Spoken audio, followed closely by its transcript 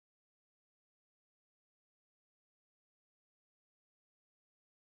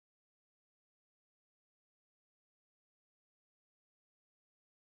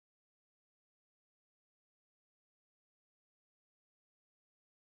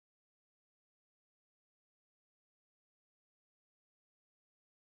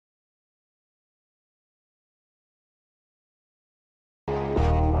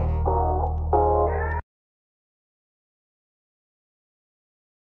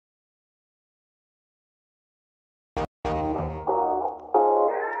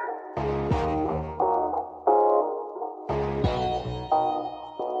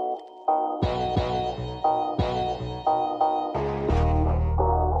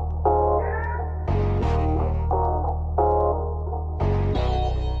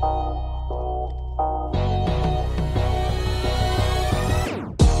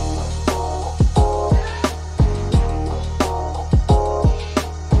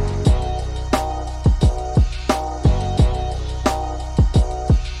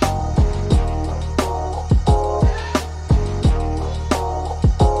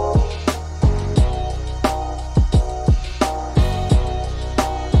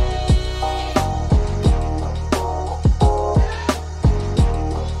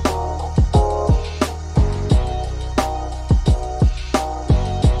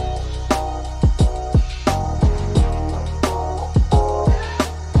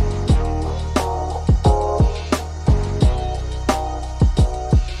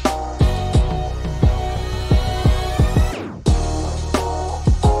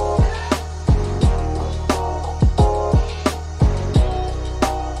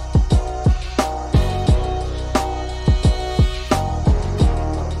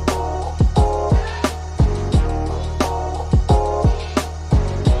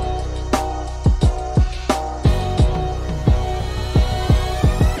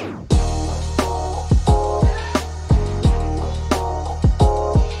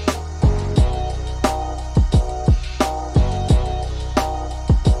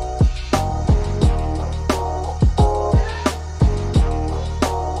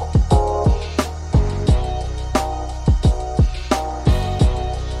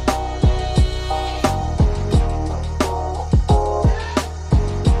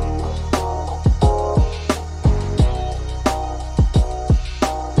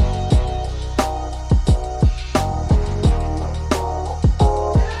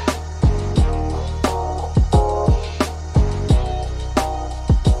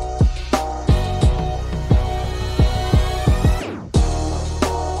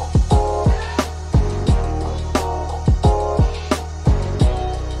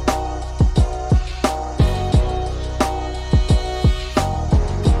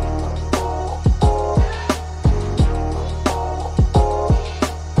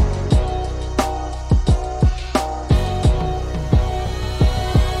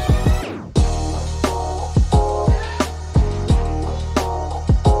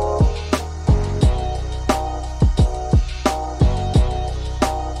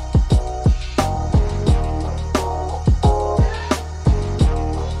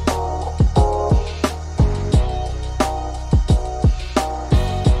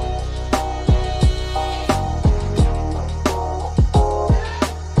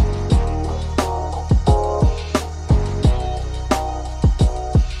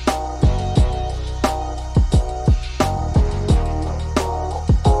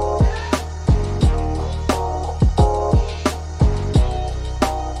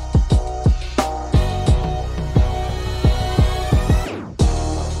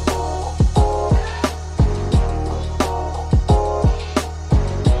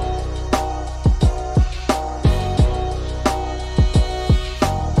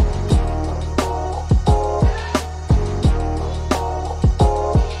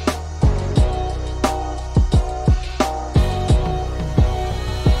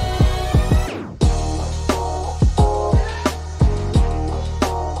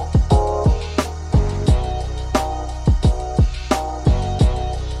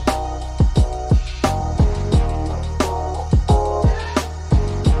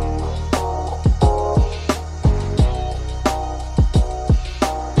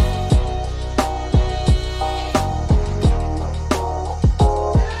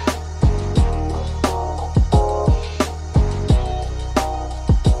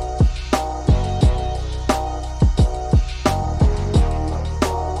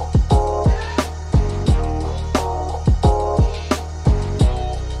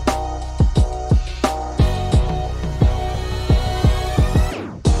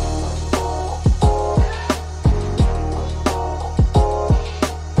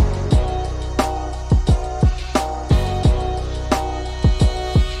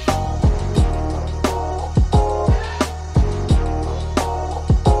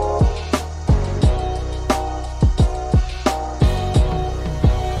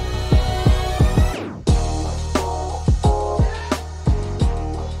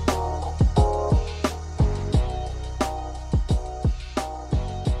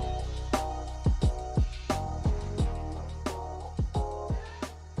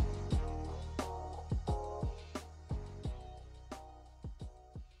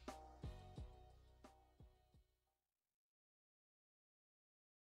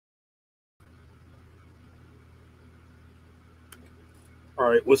All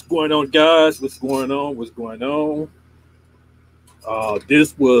right, what's going on, guys? What's going on? What's going on?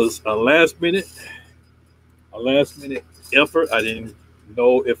 This was a last minute effort.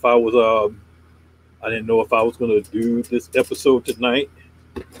 Know if I was, I didn't know if I was going to do this episode tonight.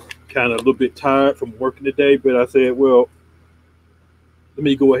 Kind of a little bit tired from working today, but I said, well, let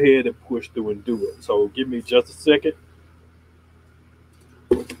me go ahead and push through and do it. So give me just a second,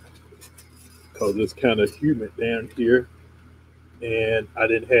 because it's kind of humid down here, and I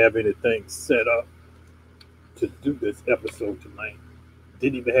didn't have anything set up to do this episode tonight.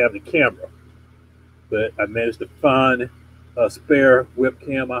 Didn't even have the camera, but I managed to find a spare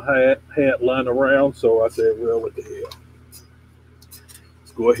webcam I had lying around. So I said, well, what the hell?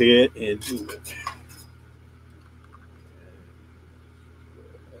 Let's go ahead and do it.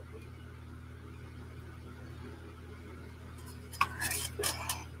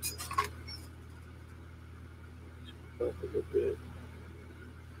 Up a little bit.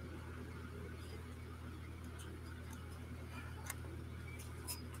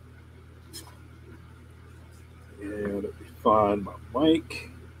 And let me find my mic.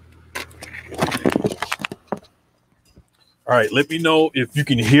 All right, let me know if you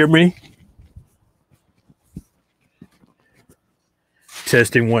can hear me.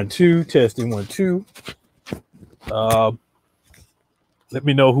 Testing 1 2, testing 1 2. Let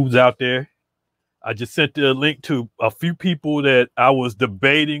me know who's out there. I just sent the link to a few people that I was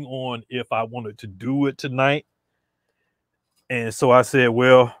debating on if I wanted to do it tonight. And so I said,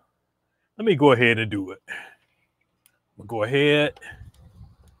 well, let me go ahead and do it. I'm gonna go ahead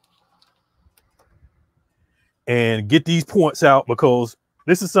and get these points out, because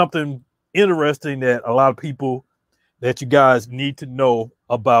this is something interesting that a lot of people that you guys need to know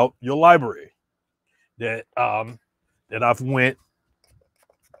about your library, that I've went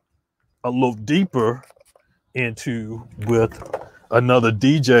a little deeper into with another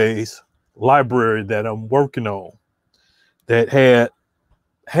DJ's library that I'm working on, that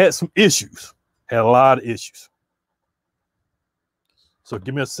had some issues, had a lot of issues. So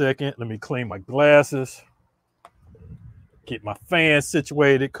give me a second. Let me clean my glasses, get my fan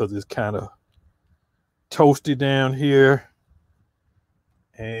situated, because it's kind of toasty down here,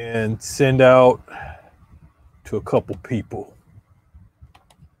 and send out to a couple people.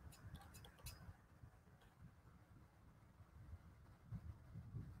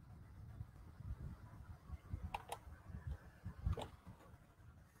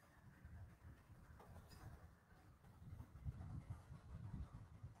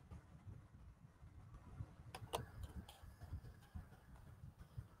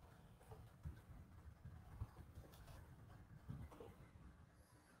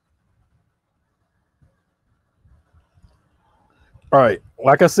 All right.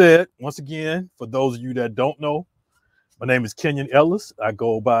 Like I said, once again, for those of you that don't know, my name is Kenyon Ellis. I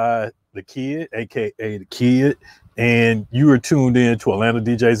go by The Kid, aka The Kid. And you are tuned in to Atlanta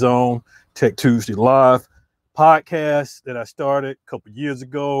DJ Zone Tech Tuesday Live podcast that I started a couple years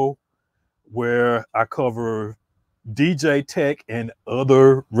ago, where I cover DJ tech and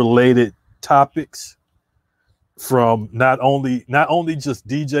other related topics, from not only just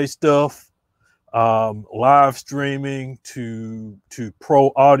DJ stuff, live streaming to pro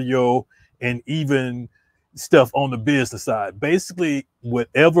audio, and even stuff on the business side. Basically,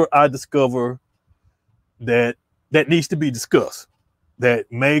 whatever I discover that needs to be discussed, that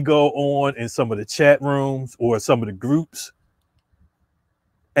may go on in some of the chat rooms or some of the groups,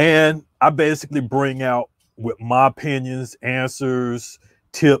 and I basically bring out with my opinions, answers,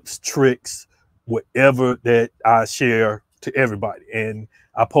 tips, tricks, whatever that I share to everybody. And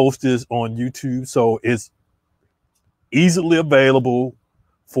I post this on YouTube, so it's easily available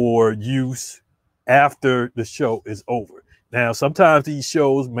for use after the show is over. Now, sometimes these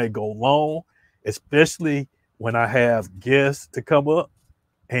shows may go long, especially when I have guests to come up,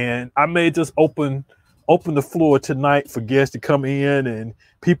 and I may just open the floor tonight for guests to come in and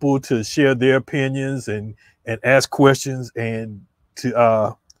people to share their opinions and ask questions, and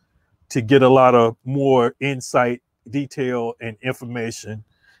to get a lot of more insight, detail, and information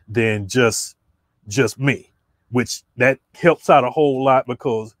than just me, which that helps out a whole lot,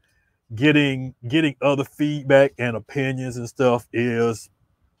 because getting other feedback and opinions and stuff is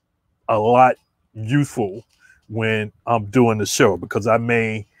a lot useful when I'm doing the show, because I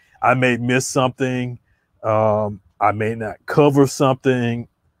may miss something, I may not cover something,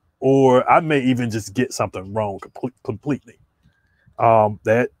 or I may even just get something wrong completely.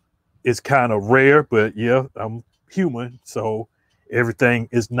 That is kind of rare, but yeah, I'm human, so everything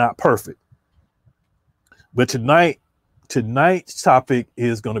is not perfect. But tonight's topic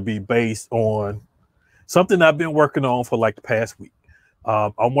is going to be based on something I've been working on for like the past week.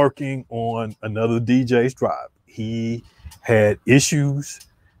 I'm working on another DJ's drive. He had issues,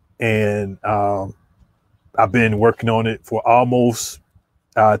 and I've been working on it for almost,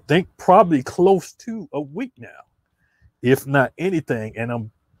 I think, probably close to a week now, if not anything. And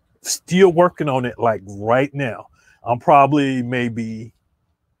I'm still working on it like right now. I'm probably maybe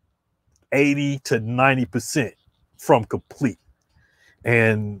 80 to 90% from complete.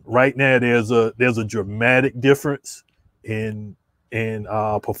 And right now there's a dramatic difference in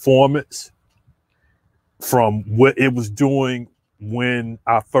performance from what it was doing when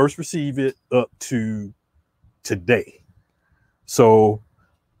I first received it up to today. So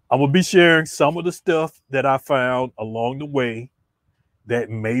I'm gonna be sharing some of the stuff that I found along the way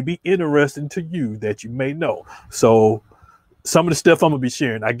that may be interesting to you, that you may know. So some of the stuff I'm gonna be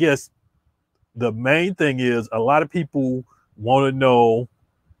sharing, I guess the main thing is a lot of people want to know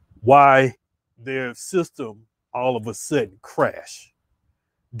why their system all of a sudden crash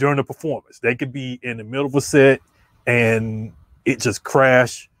during the performance. They could be in the middle of a set and it just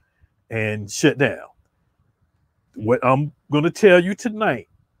crash and shut down. What I'm going to tell you tonight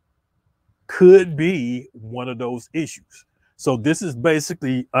could be one of those issues. So this is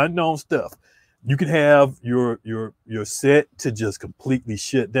basically unknown stuff. You can have your set to just completely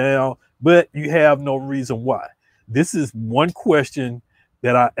shut down, but you have no reason why. This is one question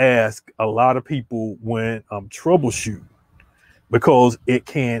that I ask a lot of people when I'm troubleshooting, because it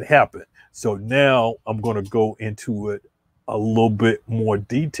can happen. So now I'm going to go into it a little bit more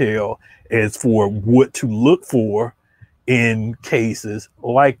detail as for what to look for in cases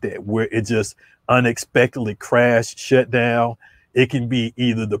like that, where it just unexpectedly crashed, shut down. It can be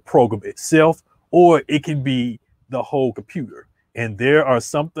either the program itself or it can be the whole computer. And there are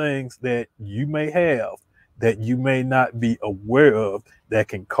some things that you may have that you may not be aware of that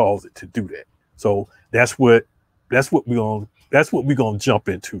can cause it to do that. So that's what we're gonna jump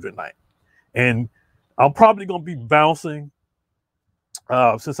into tonight. And I'm probably gonna be bouncing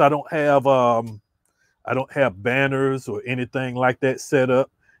since I don't have banners or anything like that set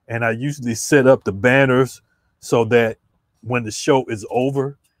up. And I usually set up the banners so that when the show is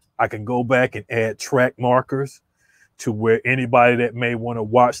over, I can go back and add track markers to where anybody that may want to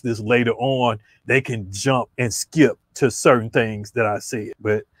watch this later on, they can jump and skip to certain things that I said.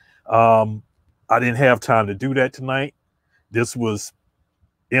 But I didn't have time to do that tonight. This was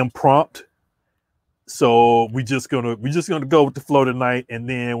impromptu. So we're just gonna go with the flow tonight. And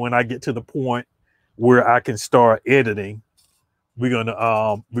then when I get to the point where I can start editing, we're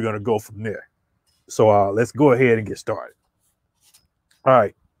gonna go from there. So let's go ahead and get started. All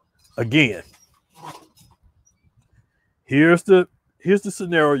right. Again, here's the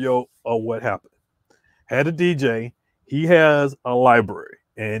scenario of what happened. Had a DJ, he has a library,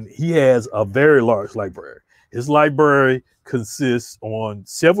 and he has a very large library. His library consists on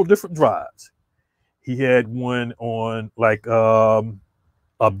several different drives. He had one on like a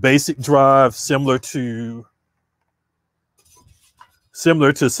basic drive similar to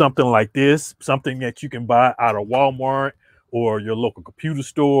something like this, something that you can buy out of Walmart or your local computer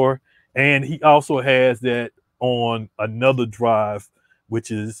store. And he also has that on another drive, which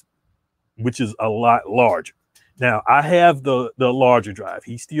is a lot larger. Now I have the larger drive.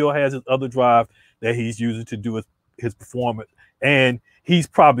 He still has his other drive that he's using to do his performance. And he's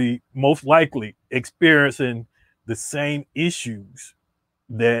probably most likely experiencing the same issues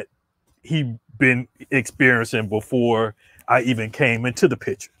that he been experiencing before I even came into the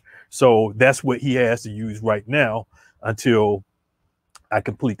picture. So that's what he has to use right now until I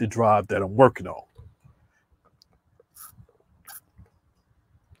complete the drive that I'm working on.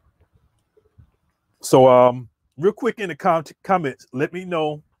 So real quick in the comments, let me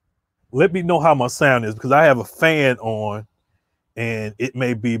know how my sound is, because I have a fan on and it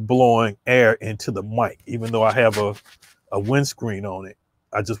may be blowing air into the mic, even though I have a windscreen on it.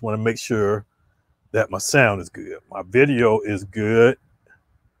 I just want to make sure that my sound is good. My video is good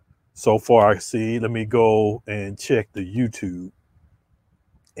so far. I see. Let me go and check the YouTube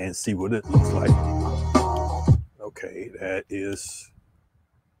and see what it looks like. Okay, that is.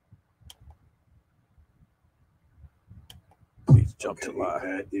 Please jump to live.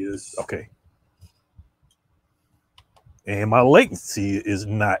 That is okay. And my latency is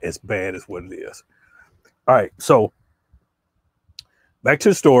not as bad as what it is. All right, so back to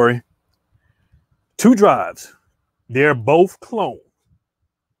the story. 2 drives. They're both cloned.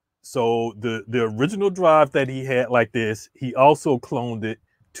 So the original drive that he had like this, he also cloned it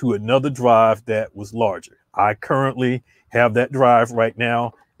to another drive that was larger. I currently have that drive right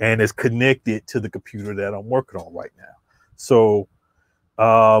now, and it's connected to the computer that I'm working on right now. So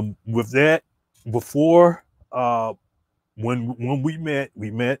with that, before when we met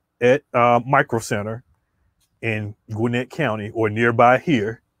at Micro Center in Gwinnett County or nearby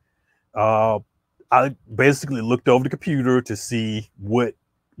here. I basically looked over the computer to see what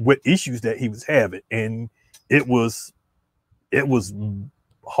issues that he was having, and it was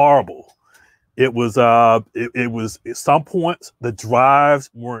horrible. It was at some points the drives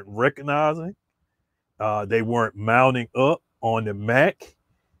weren't recognizing, they weren't mounting up on the Mac,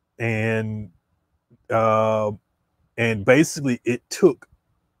 and uh, basically it took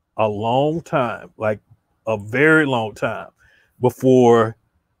a long time, like a very long time, before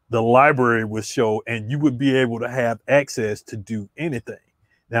the library would show and you would be able to have access to do anything.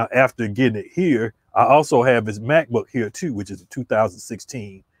 Now, after getting it here, I also have his MacBook here too, which is a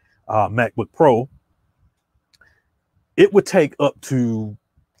 2016 MacBook Pro. It would take up to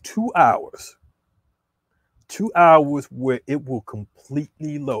 2 hours, 2 hours where it will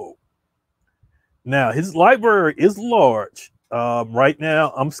completely load. Now, his library is large. Right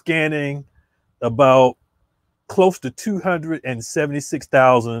now, I'm scanning about close to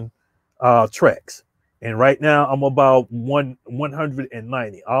 276,000 tracks, and right now I'm about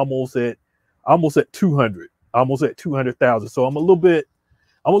 190, almost at 200, almost at 200,000. So I'm a little bit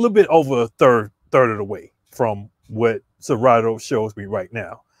over a third of the way from what Serato shows me right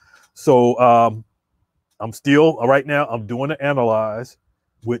now. So I'm still right now I'm doing an analyze,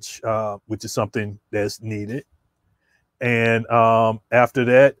 which is something that's needed. And after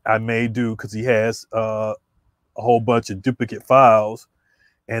that, I may do, because he has a whole bunch of duplicate files,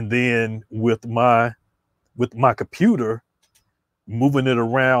 and then with my computer, moving it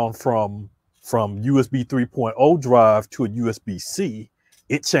around from USB 3.0 drive to a USB-C,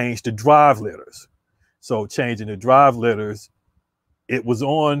 it changed the drive letters. So changing the drive letters, it was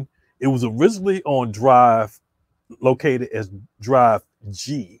originally on drive located as drive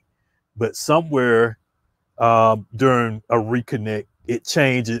G, but somewhere during a reconnect, it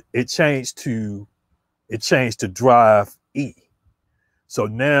changed to drive E. So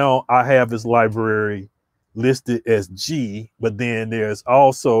now I have this library listed as G, but then there's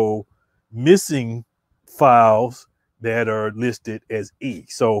also missing files that are listed as E.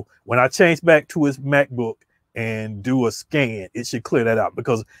 So when I change back to his MacBook and do a scan, it should clear that out,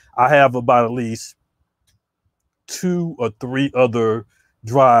 because I have about at least 2 or 3 other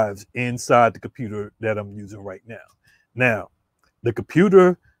drives inside the computer that I'm using right now. Now, the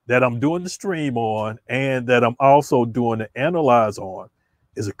computer that I'm doing the stream on and that I'm also doing the analyze on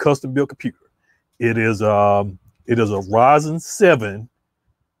is a custom built computer. It is a Ryzen 7,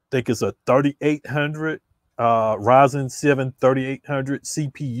 I think it's a 3800 Ryzen 7 3800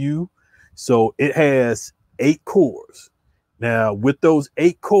 CPU. So it has 8 cores. Now, with those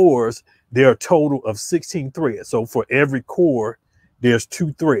 8 cores, there are a total of 16 threads. So for every core, there's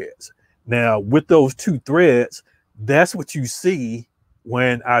 2 threads. Now, with those 2 threads, that's what you see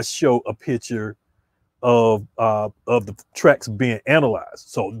when I show a picture of the tracks being analyzed.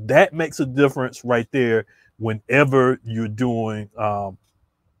 So that makes a difference right there whenever you're doing an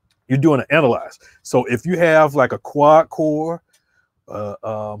analyze. So if you have like a quad core,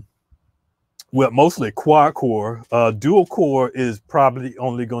 well, mostly quad core, dual core is probably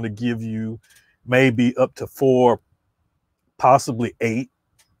only going to give you maybe up to 4, possibly 8,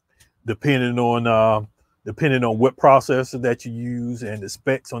 depending on what processor that you use and the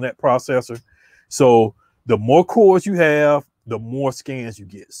specs on that processor. So the more cores you have, the more scans you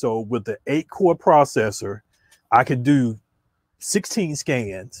get. So with the 8-core processor, I can do 16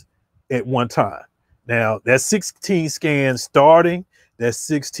 scans at one time. Now that's 16 scans starting, that's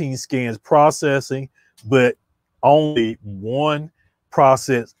 16 scans processing, but only one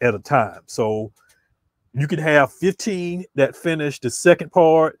process at a time. So you could have 15 that finish the second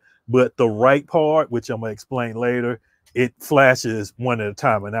part, but the right part, which I'm gonna explain later, it flashes one at a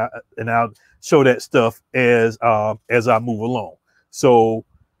time, and I'll show that stuff as I move along. So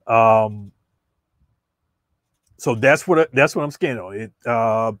so that's what I'm scanning on. It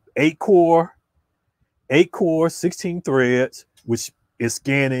 8 core, 16 threads, which is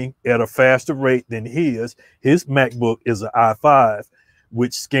scanning at a faster rate than his. His MacBook is an i5,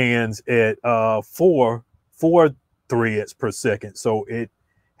 which scans at 4 threads per second. So it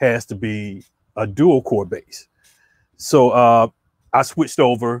has to be a dual core base. So I switched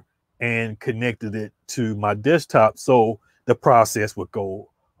over and connected it to my desktop, so the process would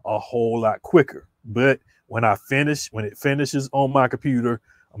go a whole lot quicker. But when it finishes on my computer,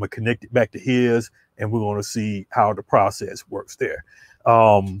 I'm gonna connect it back to his, and we're gonna see how the process works there.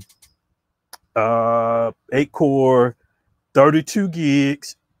 8 core, 32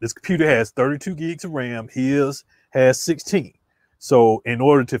 gigs. This computer has 32 gigs of RAM. His has 16. So in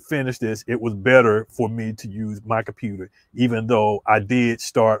order to finish this, it was better for me to use my computer, even though I did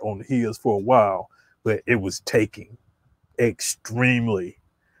start on his for a while, but it was taking extremely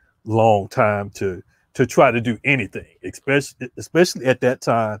long time to try to do anything, especially at that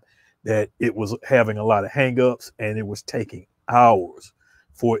time that it was having a lot of hangups and it was taking hours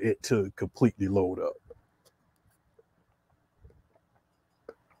for it to completely load up.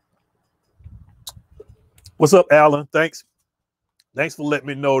 What's up, Alan? Thanks for letting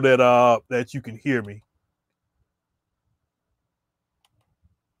me know that you can hear me.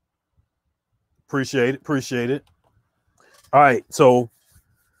 Appreciate it. All right, so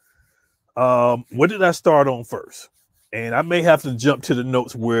what did I start on first? And I may have to jump to the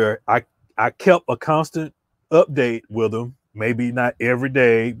notes where I kept a constant update with them, maybe not every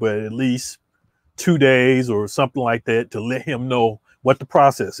day, but at least 2 days or something like that, to let him know what the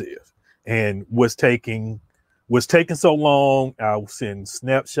process is and what's taking so long. I would send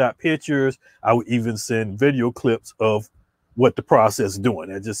snapshot pictures. I would even send video clips of what the process is doing.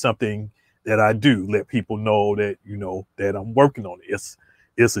 That's just something that I do, let people know that, that I'm working on it.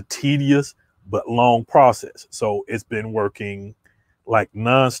 It's a tedious but long process. So it's been working like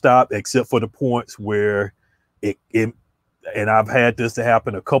nonstop, except for the points where it and I've had this to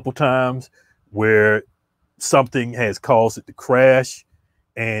happen a couple times where something has caused it to crash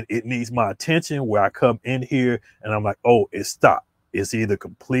and it needs my attention, where I come in here and I'm like, oh, it stopped. It's either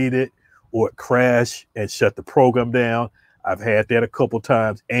completed or it crashed and shut the program down. I've had that a couple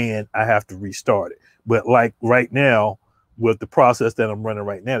times and I have to restart it. But like right now, with the process that I'm running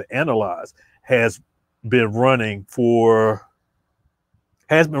right now to analyze, has been running for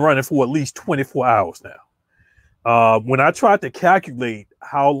at least 24 hours now. When I tried to calculate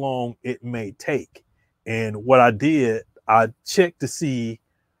how long it may take, and what I did, I checked to see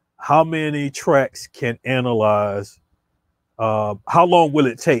how many tracks can analyze, how long will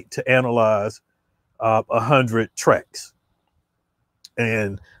it take to analyze 100 tracks.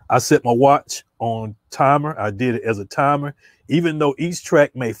 And I set my watch on timer. I did it as a timer, even though each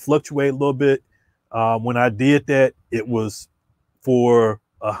track may fluctuate a little bit. When I did that, it was for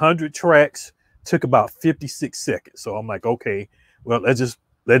 100 tracks, took about 56 seconds. So I'm like, okay, well, let's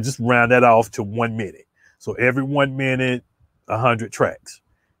just round that off to 1 minute. So every 1 minute, 100 tracks.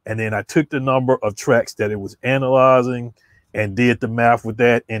 And then I took the number of tracks that it was analyzing and did the math with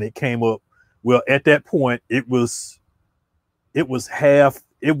that. And it came up, well, at that point, it was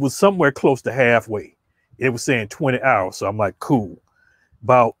somewhere close to halfway. It was saying 20 hours. So I'm like, cool.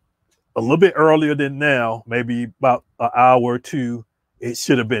 About a little bit earlier than now, maybe about an hour or two, it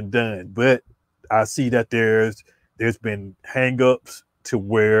should have been done. But I see that there's been hangups to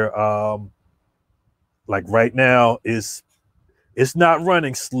where like right now it's not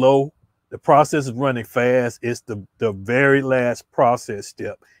running slow. The process is running fast. It's the very last process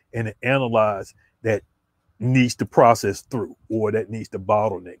step in the analyze that needs to process through, or that needs to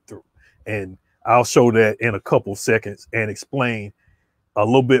bottleneck through. And I'll show that in a couple seconds and explain a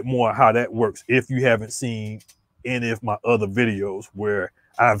little bit more how that works if you haven't seen any of my other videos where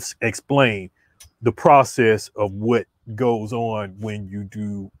I've explained the process of what goes on when you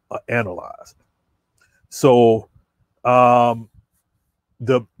do analyze. So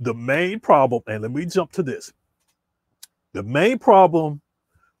the main problem, and let me jump to this. The main problem,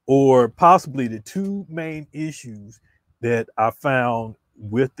 or possibly the two main issues that I found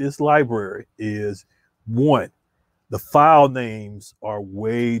with this library, is one, the file names are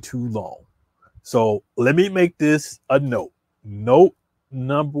way too long. So let me make this a note. Note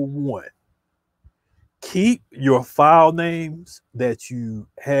number one, keep your file names that you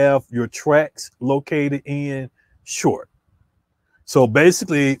have your tracks located in short. So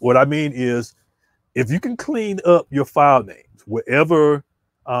basically what I mean is, if you can clean up your file names, whatever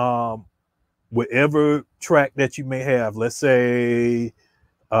track that you may have, let's say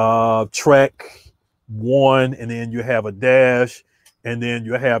track 1, and then you have a dash, and then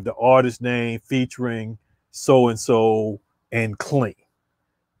you have the artist name featuring so and so, and clean.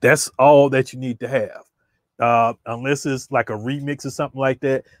 That's all that you need to have. Unless it's like a remix or something like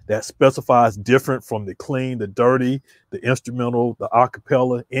that, that specifies different from the clean, the dirty, the instrumental, the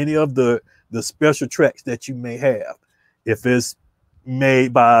acapella, any of the special tracks that you may have. If it's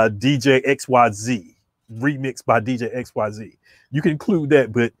made by DJ XYZ, remixed by DJ XYZ, you can include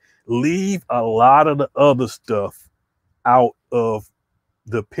that, but leave a lot of the other stuff out of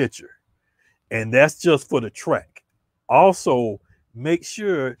the picture. And that's just for the track. Also, make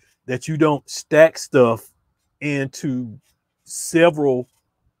sure that you don't stack stuff into several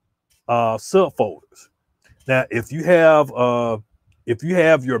subfolders. Now, if you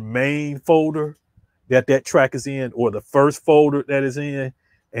have your main folder that that track is in, or the first folder that is in,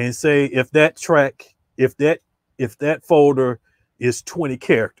 and say if that track, if that folder is 20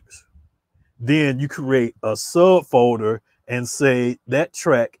 characters, then you create a subfolder and say that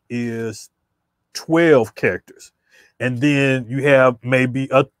track is 12 characters. And then you have maybe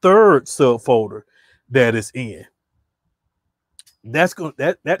a third subfolder that is in. That's going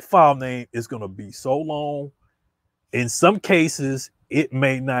that file name is going to be so long. In some cases, it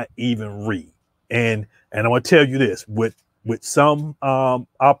may not even read. And I'm going to tell you this, with some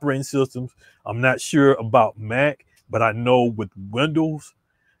operating systems, I'm not sure about Mac, but I know with Windows,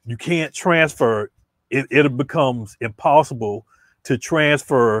 you can't transfer it. It becomes impossible to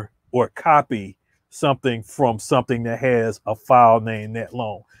transfer or copy something from something that has a file name that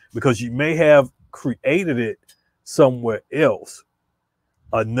long, because you may have created it somewhere else.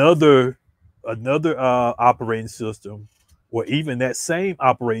 Another operating system, or even that same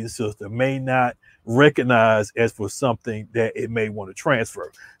operating system, may not recognize as for something that it may want to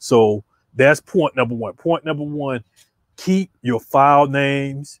transfer. So that's point number one. Point number one, keep your file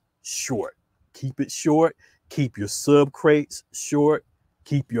names short. Keep it short. Keep your subcrates short.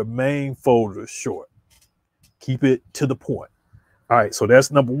 Keep your main folders short. Keep it to the point. All right, so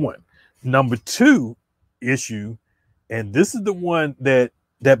that's number one. Number two issue, and this is the one that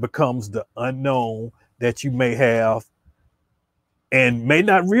becomes the unknown that you may have and may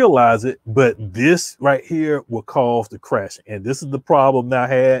not realize it, but this right here will cause the crashing. And this is the problem that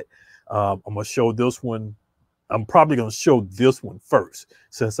I had. I'm gonna show this one. I'm probably gonna show this one first,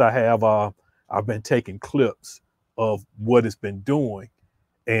 since I have I've been taking clips of what it's been doing,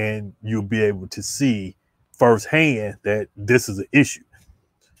 and you'll be able to see firsthand that this is an issue.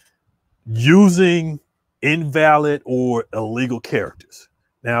 Using invalid or illegal characters.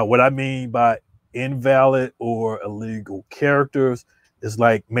 Now, what I mean by invalid or illegal characters is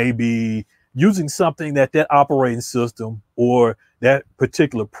like maybe using something that that operating system or that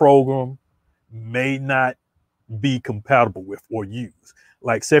particular program may not be compatible with or use.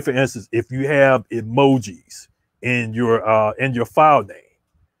 Like, say for instance, if you have emojis in your file name,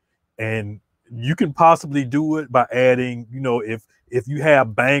 and you can possibly do it by adding, you know, if you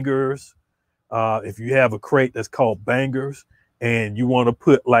have bangers, if you have a crate that's called bangers, and you want to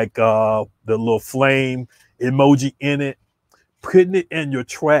put like the little flame emoji in it, putting it in your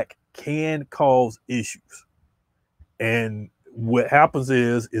track can cause issues. And what happens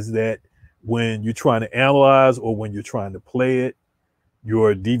is that when you're trying to analyze or when you're trying to play it,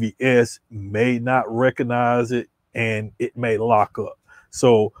 your DVS may not recognize it and it may lock up.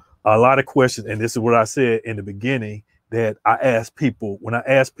 So a lot of questions, and this is what I said in the beginning, that I ask people, when I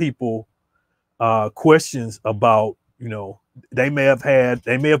ask people questions about, you know, they may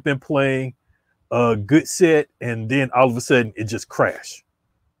have been playing a good set and then all of a sudden it just crashed.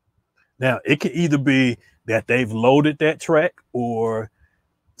 Now it can either be that they've loaded that track, or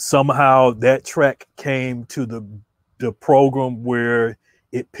somehow that track came to the program where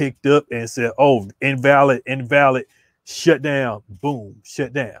it picked up and said, oh, invalid, shut down, boom,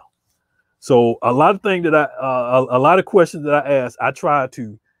 shut down. So a lot of things that a lot of questions that I ask, I try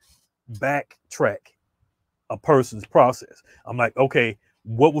to backtrack a person's process. I'm like, okay,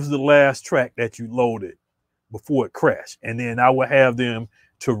 what was the last track that you loaded before it crashed? And then I will have them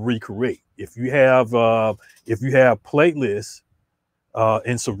to recreate. If you have playlists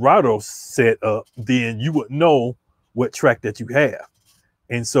in Serato set up, then you would know what track that you have.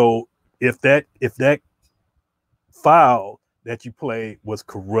 And so if that file that you played was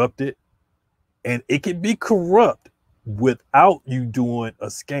corrupted, and it can be corrupt without you doing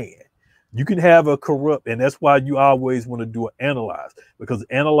a scan. You can have a corrupt, and that's why you always want to do an analyze, because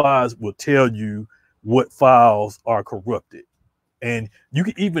analyze will tell you what files are corrupted. And you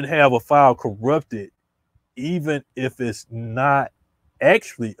can even have a file corrupted even if it's not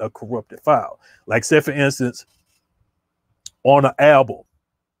actually a corrupted file. Like, say for instance, on an album,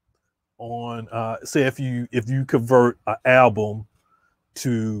 on say if you convert an album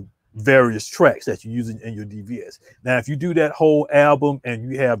to various tracks that you're using in your DVS. Now, if you do that whole album and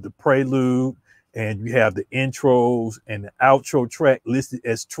you have the prelude and you have the intros and the outro track listed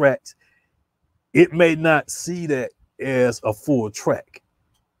as tracks, it may not see that as a full track.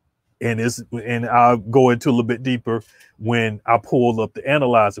 And I'll go into a little bit deeper when I pull up the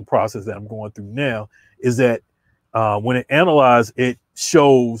analyzing process that I'm going through now, is that when it analyzes, it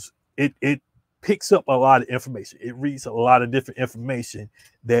shows, it picks up a lot of information. It reads a lot of different information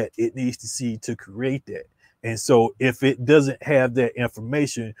that it needs to see to create that. And so if it doesn't have that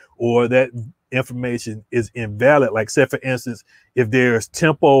information, or that information is invalid, like say for instance, if there's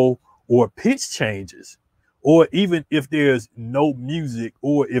tempo or pitch changes or even if there's no music,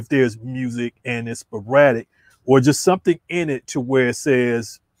 or if there's music and it's sporadic, or just something in it to where it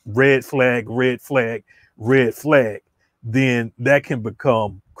says red flag, red flag, red flag, then that can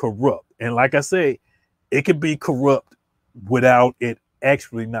become corrupt. And like I say, it can be corrupt without it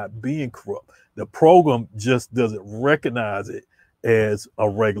actually not being corrupt. The program just doesn't recognize it as a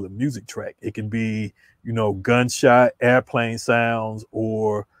regular music track. It can be, gunshot, airplane sounds,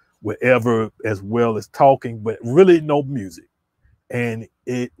 or whatever, as well as talking, but really no music. And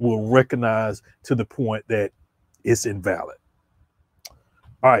it will recognize to the point that it's invalid.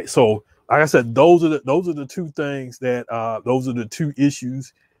 All right. So like I said, those are the two things that those are the two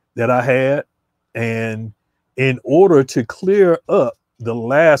issues that I had. And in order to clear up the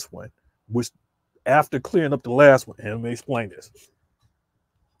last one, which after clearing up the last one, and let me explain this.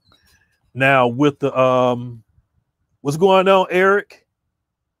 Now with the what's going on, Eric?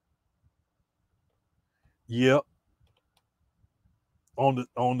 Yep. On the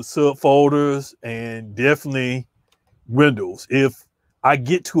subfolders, and definitely Windows. If I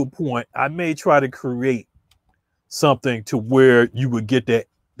get to a point, I may try to create something to where you would get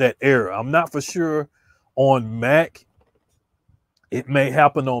that error. I'm not for sure on Mac. It may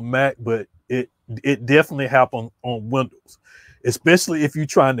happen on Mac, but it definitely happen on Windows, especially if you're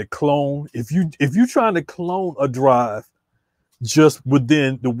trying to clone. If you're trying to clone a drive just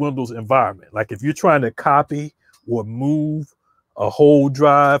within the Windows environment, like if you're trying to copy or move a whole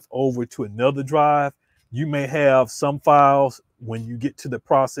drive over to another drive, you may have some files. When you get to the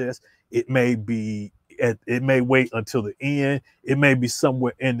process, it may wait until the end. It may be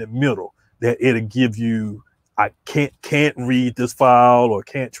somewhere in the middle that it'll give you, I can't read this file, or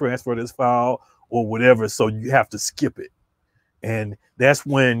can't transfer this file, or whatever. So you have to skip it. And that's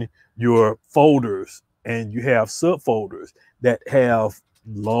when your folders, and you have subfolders that have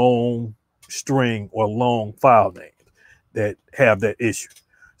long string or long file names that have that issue.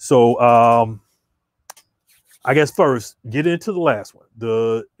 So I guess first, get into the last one,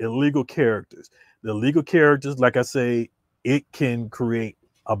 the illegal characters. The illegal characters, like I say, it can create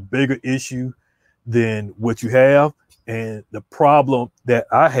a bigger issue than what you have. And the problem that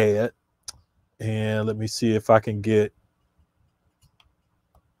I had, and let me see if I can get,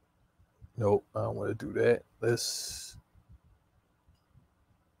 nope, I don't want to do that.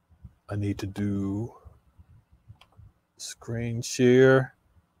 I need to do screen share.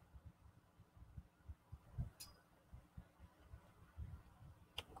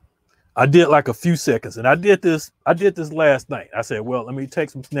 I did like a few seconds, and I did this last night. I said, well, let me take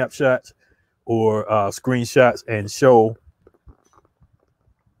some snapshots or screenshots and show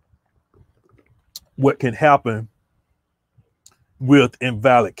what can happen with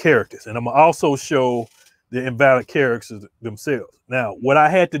invalid characters. And I'm gonna also show the invalid characters themselves. Now, what I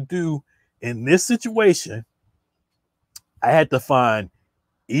had to do in this situation, I had to find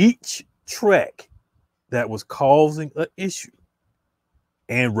each track that was causing an issue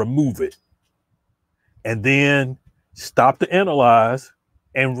and remove it, and then stop to analyze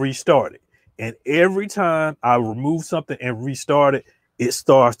and restart it. And every time I remove something and restart it, it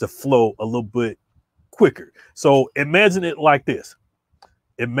starts to flow a little bit quicker. So imagine it like this.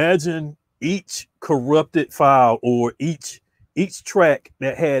 Imagine each corrupted file, or each track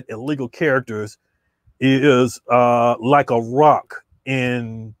that had illegal characters is like a rock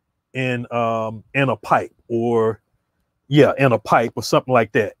in a pipe, or in a pipe or something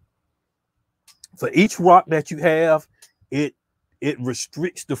like that. For each rock that you have, it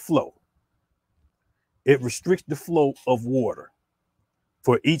restricts the flow. It restricts the flow of water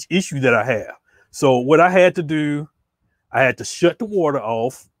for each issue that I have. So what I had to do, I had to shut the water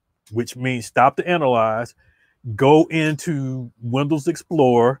off, which means stop to analyze, go into Windows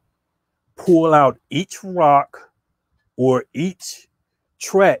Explorer, pull out each rock or each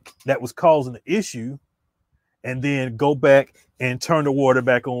track that was causing the issue, and then go back and turn the water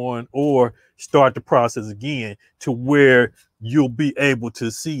back on, or start the process again to where you'll be able to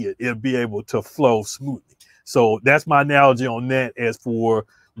see it. It'll be able to flow smoothly. So that's my analogy on that as for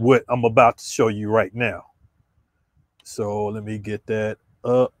what I'm about to show you right now. So let me get that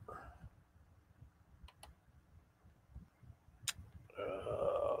up.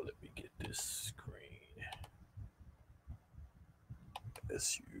 Let me get this screen.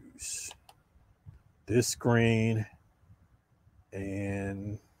 Let's use this screen,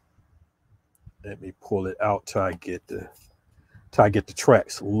 and let me pull it out till I get the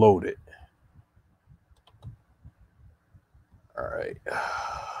tracks loaded. All right.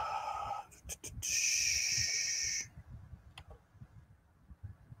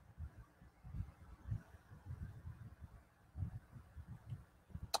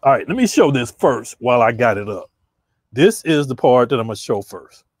 All right, let me show this first while I got it up. This is the part that I'm going to show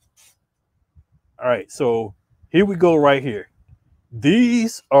first. All right, so here we go right here.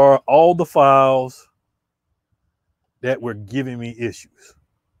 These are all the files that were giving me issues.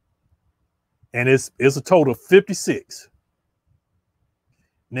 And it's a total of 56.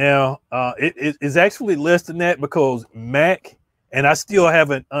 Now, it is actually less than that because Mac, and I still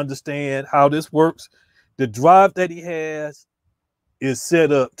haven't understand how this works. The drive that he has is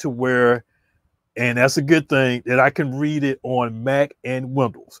set up to where, and that's a good thing, that I can read it on Mac and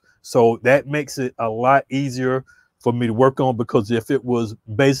Windows. So that makes it a lot easier for me to work on, because if it was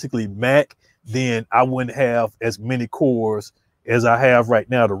basically Mac, then I wouldn't have as many cores as I have right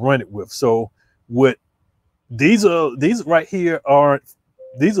now to run it with. So what these right here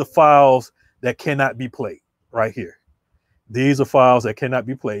these are files that cannot be played right here. These are files that cannot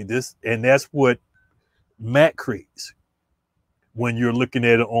be played. And that's what Mac creates. When you're looking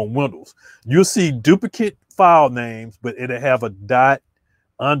at it on Windows, you'll see duplicate file names, but it'll have a dot,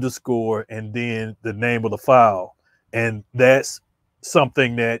 underscore, and then the name of the file. And that's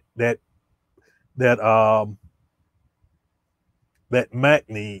something that Mac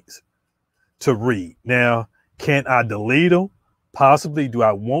needs to read. Now, can I delete them? Possibly. Do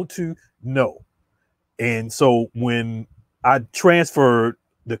I want to? No. And so when I transferred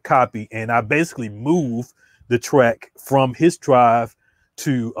the copy and I basically moved the track from his drive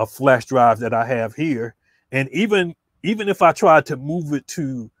to a flash drive that I have here, and even if I tried to move it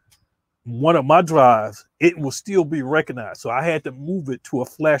to one of my drives, it will still be recognized. So I had to move it to a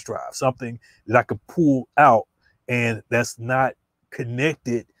flash drive, something that I could pull out and that's not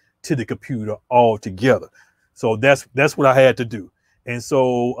connected to the computer altogether. So that's what I had to do. And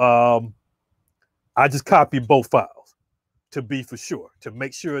so I just copied both files to be for sure, to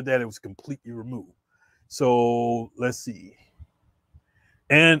make sure that it was completely removed. So let's see.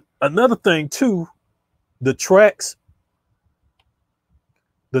 And another thing too, the tracks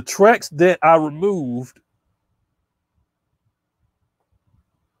that I removed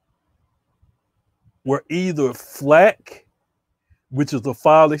were either FLAC, which is the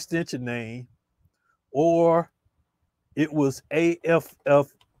file extension name, or it was AFFI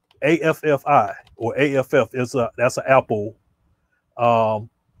or AFF. That's an Apple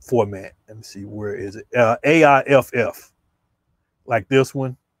format. Let me see, where is it? AIFF, like this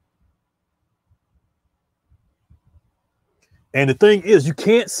one. And the thing is, you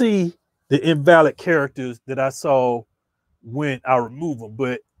can't see the invalid characters that I saw when I remove them,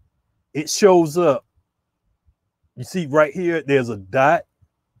 but it shows up. You see right here, there's a dot.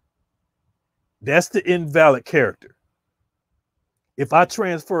 That's the invalid character. If I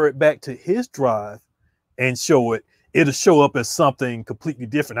transfer it back to his drive and show it, it'll show up as something completely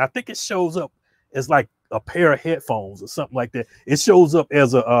different. I think it shows up as like a pair of headphones or something like that. It shows up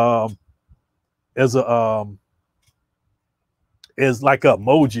as like an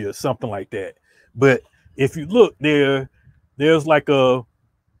emoji or something like that. But if you look there's like a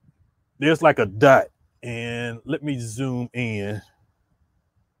dot. And let me zoom in.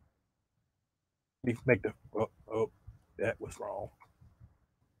 Let me make the that was wrong.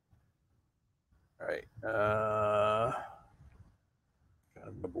 All right. I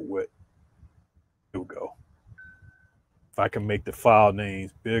don't remember what. Here we go. If I can make the file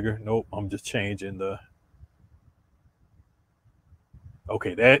names bigger. Nope, I'm just changing the.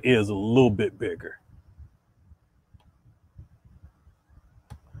 Okay, that is a little bit bigger.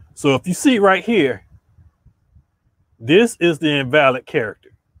 So if you see right here, this is the invalid character.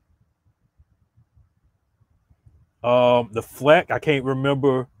 The FLAC, I can't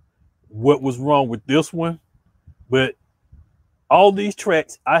remember what was wrong with this one, but all these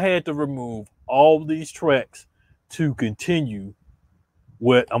tracks, I had to remove all these tracks to continue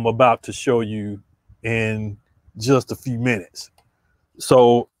what I'm about to show you in just a few minutes.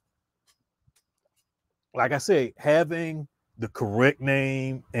 So, like I said, having the correct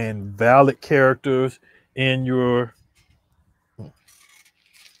name and valid characters in your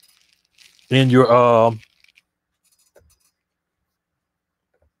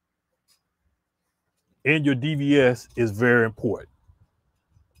DVS is very important.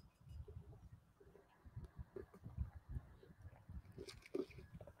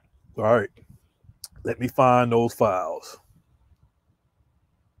 All right, let me find those files.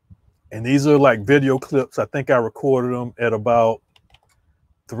 And these are like video clips. I think I recorded them at about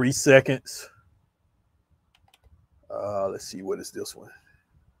 3 seconds. Let's see, what is this one?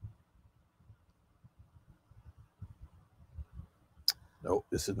 Nope,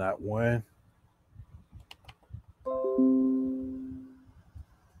 this is not one.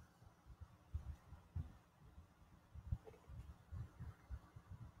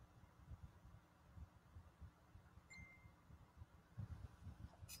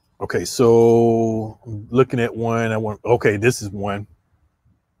 Okay, so I'm looking at one. Okay, this is one.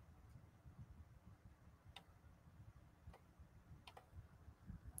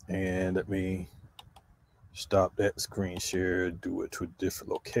 And let me stop that screen share, do it to a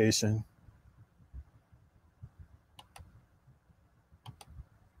different location.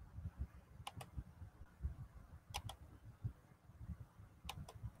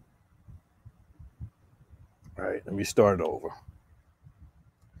 All right, let me start it over.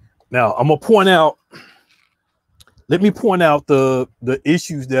 Now I'm gonna point out, let me point out the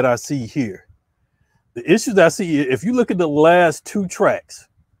issues that I see here. The issues I see, if you look at the last two tracks,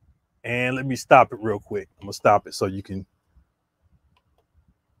 and let me stop it real quick. I'm gonna stop it so you can.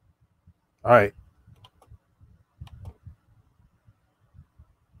 All right.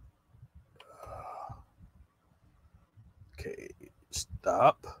 Okay,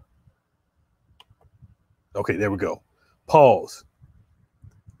 stop. Okay, there we go. Pause.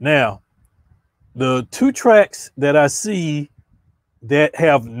 Now, the two tracks that I see that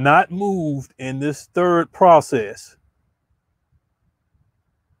have not moved in this third process.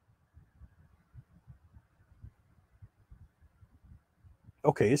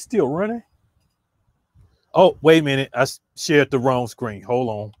 Okay, it's still running. Oh, wait a minute. I shared the wrong screen. Hold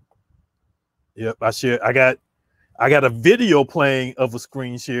on. Yep, I got a video playing of a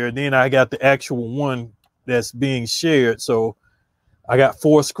screen share, and then I got the actual one that's being shared. So I got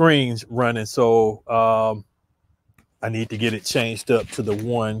 4 screens running. So I need to get it changed up to the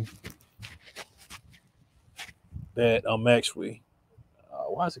one that I'm actually.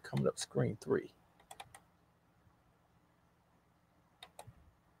 Why is it coming up screen 3?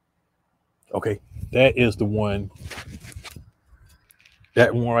 Okay, that is the one.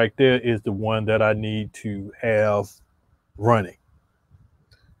 That one right there is the one that I need to have running.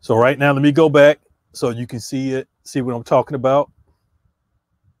 So right now, let me go back so you can see it, see what I'm talking about.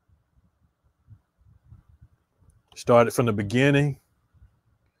 Started from the beginning.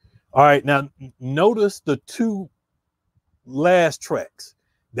 All right, now notice the 2 last tracks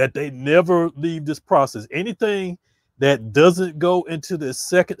that they never leave this process. Anything that doesn't go into the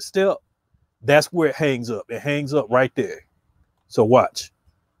second step, that's where it hangs up. It hangs up right there. So watch.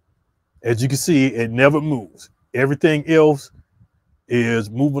 As you can see, it never moves. Everything else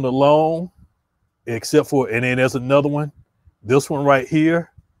is moving along, except for, and then there's another one. This one right here.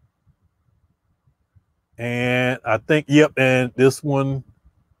 And I think, yep, and this one.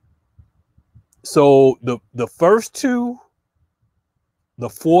 So the first 2, the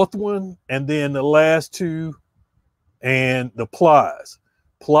 4th one, and then the last 2, and the plies.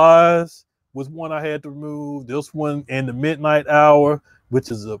 Plies was one I had to remove. This one and the midnight hour, which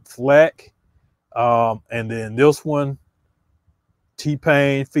is a flack. And then this one,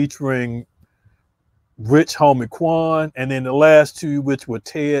 T-Pain featuring Rich Homie Quan. And then the last 2, which were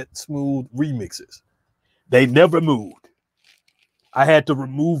Ted Smooth remixes. They never moved. I had to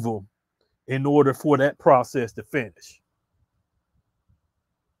remove them in order for that process to finish.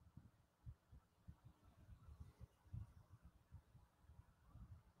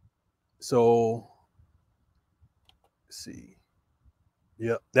 So, let's see.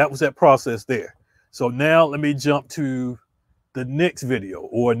 Yep, that was that process there. So now let me jump to the next video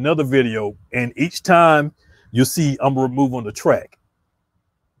or another video. And each time you'll see I'm removing the track.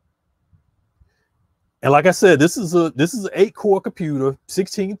 And like I said, this is an 8-core computer,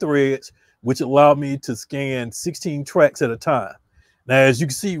 16 threads, which allowed me to scan 16 tracks at a time. Now, as you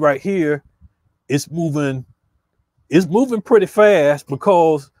can see right here, it's moving pretty fast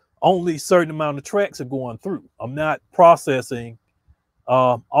because only a certain amount of tracks are going through. I'm not processing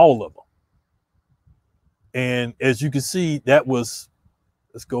all of them. And as you can see, that was,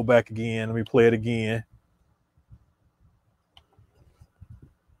 let's go back again. Let me play it again.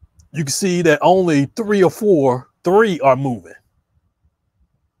 You can see that only 3 or 4 are moving.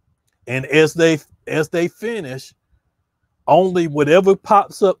 And as they finish, only whatever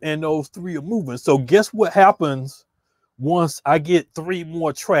pops up in those 3 are moving. So guess what happens once I get 3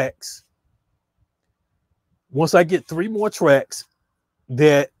 more tracks? Once I get 3 more tracks,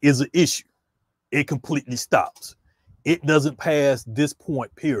 that is an issue. It completely stops. It doesn't pass this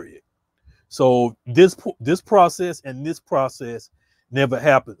point, period. So this process and this process never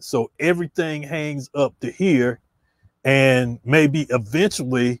happens. So everything hangs up to here, and maybe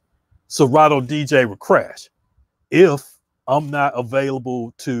eventually Serato DJ will crash if I'm not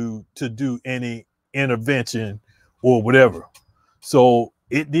available to do any intervention or whatever. So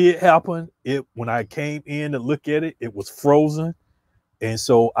it did happen. When I came in to look at it, it was frozen. And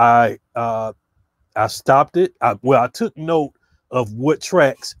so I stopped it. I took note of what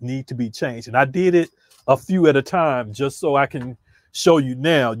tracks need to be changed. And I did it a few at a time just so I can show you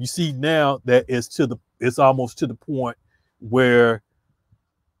now. You see now that it's almost to the point where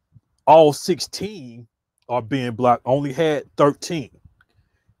all 16 are being blocked. Only had 13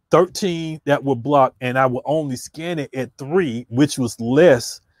 that were blocked, and I would only scan it at 3, which was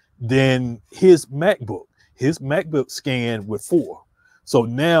less than his MacBook. His MacBook scanned with 4. So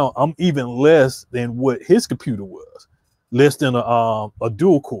now I'm even less than what his computer was, less than a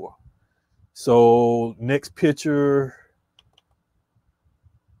dual core. So next picture,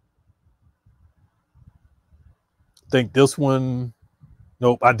 I think this one.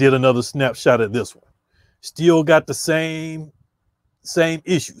 Nope, I did another snapshot of this one. Still got the same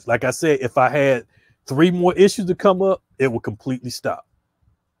issues. Like I said, if I had 3 more issues to come up, it would completely stop.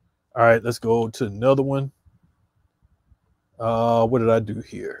 All right, let's go to another one. What did I do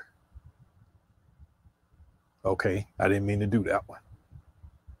here? Okay, I didn't mean to do that one.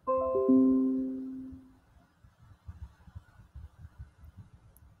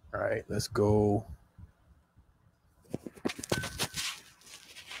 All right, let's go.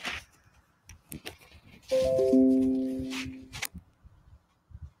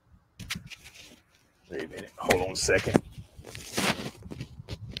 Wait a minute. Hold on a second.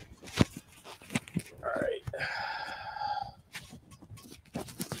 All right.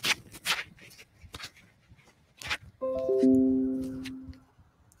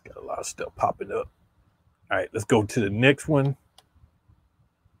 Got a lot of stuff popping up. All right, let's go to the next one.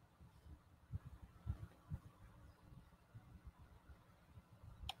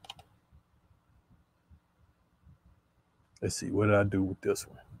 Let's see, what did I do with this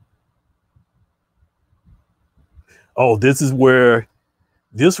one? Oh, this is where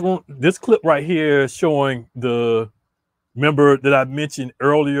this clip right here is showing the, remember that I mentioned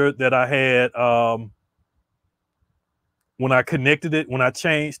earlier that I had when I connected it, when I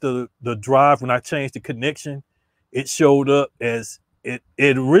changed the drive, when I changed the connection, it showed up as it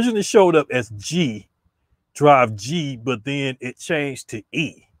originally showed up as G, drive G, but then it changed to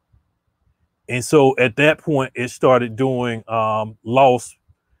E. And so at that point it started doing lost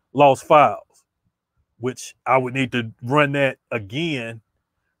files, which I would need to run that again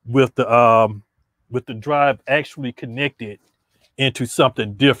with the drive actually connected into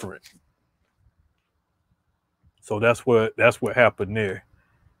something different. So that's what happened there.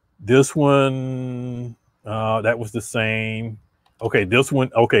 This one, that was the same. Okay, this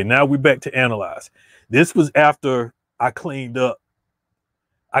one. Okay, now we're back to analyze. This was after I cleaned up.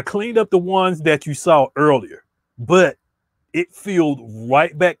 I cleaned up the ones that you saw earlier, but it filled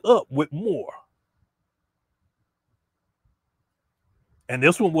right back up with more. And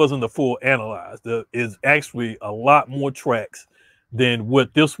this one wasn't the full analyze. There is actually a lot more tracks than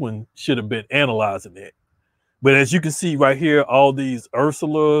what this one should have been analyzing it. But as you can see right here, all these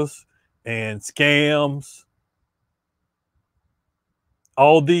Ursulas and scams,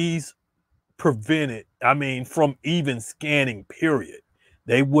 all these prevented, I mean, from even scanning, period.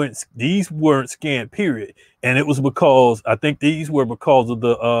 These weren't scanned, period. And it was because, I think these were because of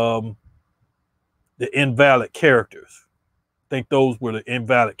the invalid characters. I think those were the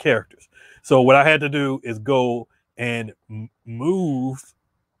invalid characters. So what I had to do is go and move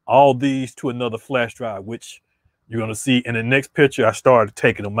all these to another flash drive, which you're going to see in the next picture. I started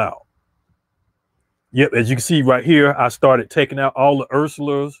taking them out. Yep, as you can see right here, I started taking out all the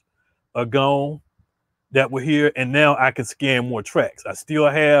Ursulas are gone that were here, and now I can scan more tracks. I still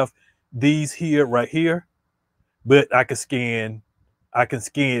have these here right here, but I can scan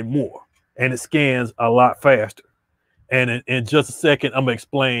more, and it scans a lot faster. And in just a second, I'm gonna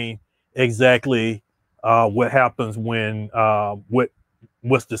explain exactly what happens when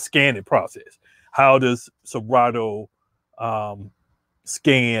what's the scanning process. How does Serato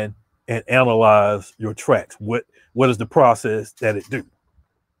scan and analyze your tracks? What is the process that it do?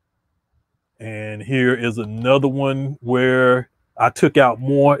 And here is another one where I took out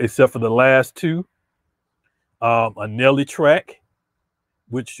more, except for the last two. A Nelly track,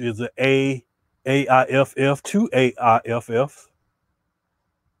 which is an AIFF, two AIFFs.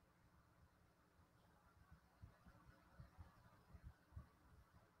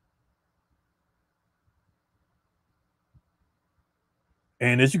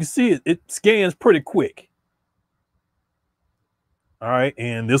 And as you can see, it scans pretty quick. All right,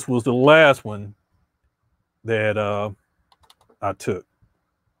 and this was the last one that I took.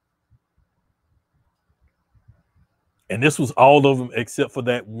 And this was all of them except for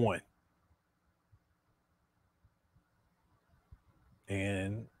that one.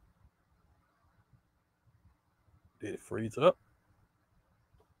 And did it freeze up?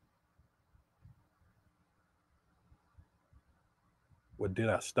 Or did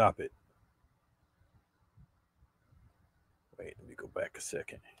I stop it? Wait, let me go back a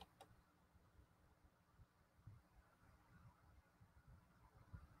second.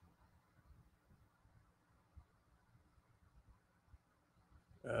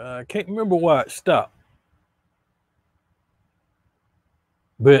 I can't remember why it stopped,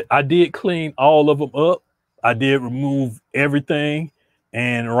 but I did clean all of them up. I did remove everything.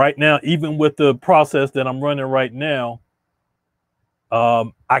 And right now, even with the process that I'm running right now,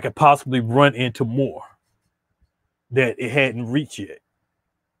 I could possibly run into more that it hadn't reached yet.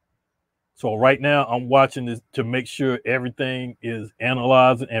 So right now, I'm watching this to make sure everything is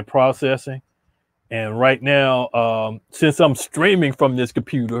analyzing and processing. And right now, since I'm streaming from this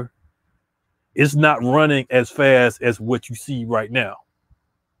computer, it's not running as fast as what you see right now.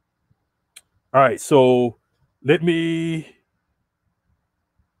 All right, so let me.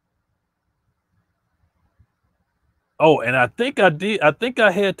 Oh, and I think I did. I think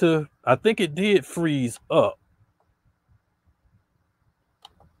I had to. I think it did freeze up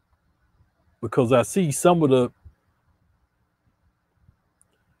because I see some of the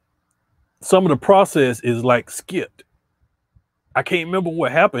process is like skipped. I can't remember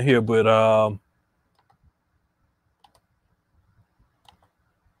what happened here, but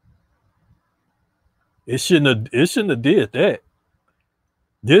it shouldn't have did that.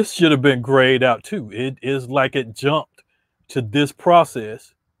 This should have been grayed out too. It is like it jumped to this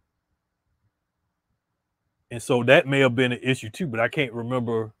process. And so that may have been an issue too, but I can't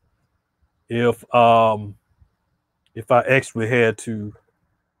remember if I actually had to.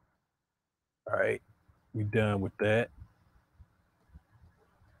 All right, we done with that.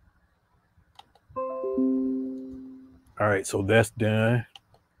 All right, so that's done.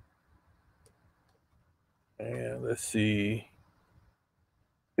 And let's see.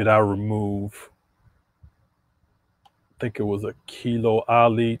 Did I remove? I think it was a Kilo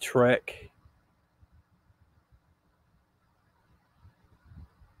Ali track.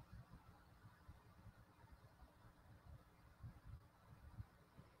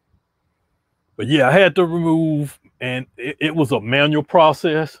 But yeah, I had to remove, and it was a manual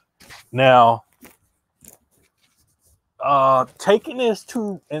process. Now, taking this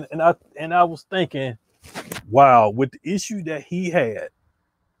to, and I was thinking, wow, with the issue that he had,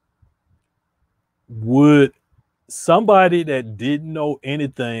 would somebody that didn't know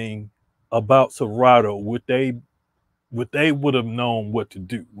anything about Serato, would they would have known what to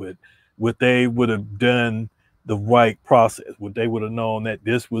do? Would they would have done the right process? Would they would have known that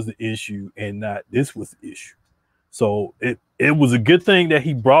this was the issue and not this was the issue? So it was a good thing that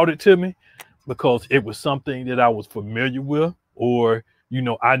he brought it to me because it was something that I was familiar with, or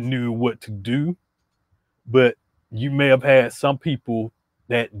I knew what to do. But you may have had some people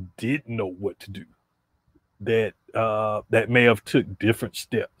that didn't know what to do, that may have took different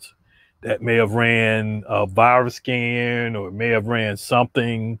steps, that may have ran a virus scan, or may have ran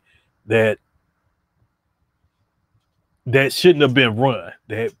something that shouldn't have been run,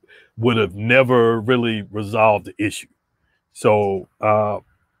 that would have never really resolved the issue. So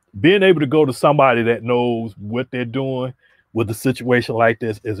being able to go to somebody that knows what they're doing with a situation like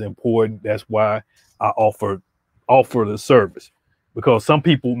this is important. That's why I offer the service, because some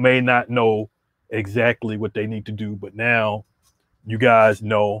people may not know exactly what they need to do, but now you guys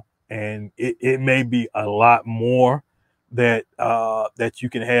know, and it may be a lot more that that you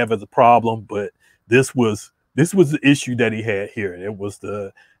can have as a problem. But this was the issue that he had here, and it was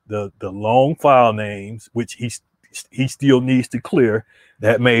the long file names, which he still needs to clear.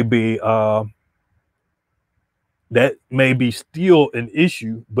 That may be still an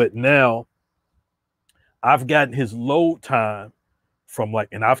issue, but now I've gotten his load time from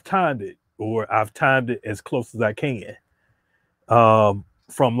and I've timed it, or I've timed it as close as I can, from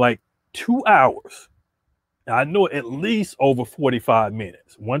 2 hours. I know at least over 45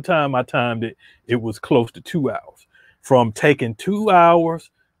 minutes. One time I timed it, it was close to 2 hours. From taking 2 hours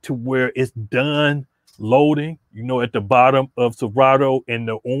to where it's done loading, at the bottom of Serato in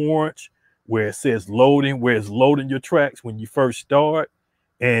the orange, where it says loading, where it's loading your tracks when you first start,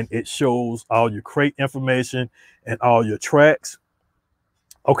 and it shows all your crate information and all your tracks.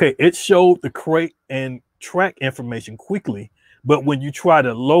 Okay, it showed the crate and track information quickly, but when you try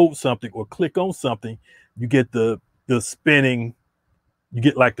to load something or click on something, you get the spinning, you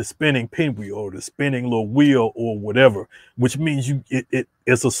get the spinning pinwheel or the spinning little wheel or whatever, which means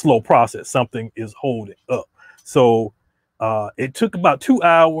it's a slow process. Something is holding up. So it took about 2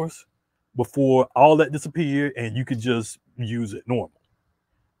 hours before all that disappeared, and you could just use it normal.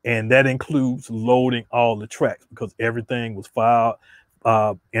 And that includes loading all the tracks, because everything was filed.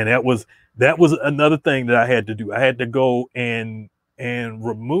 And that was another thing that I had to do. I had to go and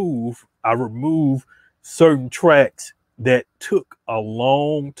remove certain tracks that took a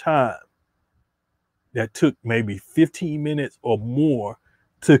long time, that took maybe 15 minutes or more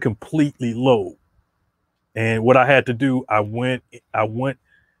to completely load. And what I had to do, I went,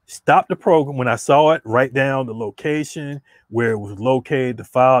 stopped the program when I saw it, write down the location where it was located, the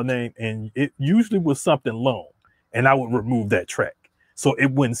file name, and it usually was something long. And I would remove that track so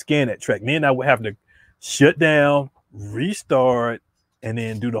it wouldn't scan that track. And then I would have to shut down, restart, and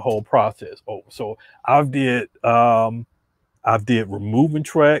then do the whole process over. So I've did removing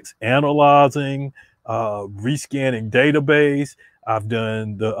tracks, analyzing, rescanning database. I've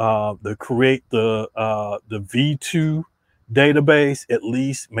done the create the V2 database at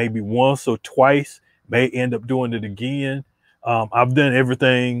least maybe once or twice. May end up doing it again. I've done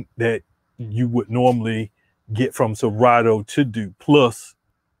everything that you would normally get from Serato to do, plus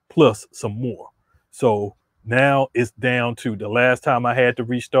some more. So now it's down to the last time I had to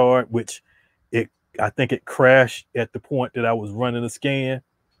restart, which I think it crashed at the point that I was running a scan.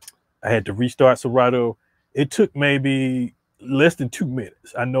 I had to restart Serato. It took maybe less than 2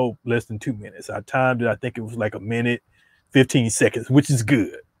 minutes. I know less than 2 minutes. I timed it. I think it was like 1 minute, 15 seconds, which is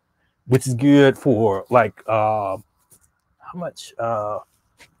good. Which is good for like, how much? I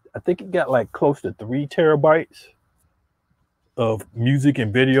think it got like close to 3 terabytes of music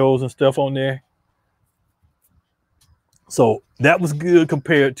and videos and stuff on there. So that was good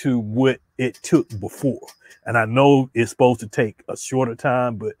compared to what it took before. And I know it's supposed to take a shorter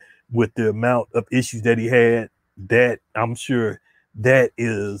time, but with the amount of issues that he had, that I'm sure that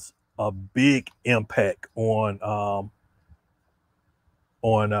is a big impact on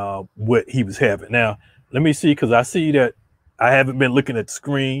what he was having. Now, let me see, because I see that I haven't been looking at the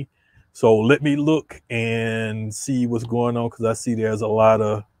screen. So let me look and see what's going on, because I see there's a lot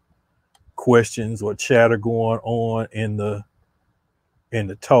of questions or chatter going on in the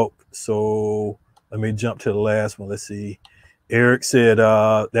talk. So let me jump to the last one. Let's see. Eric said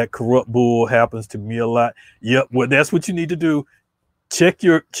that corrupt bull happens to me a lot. Yep. Well, that's what you need to do. Check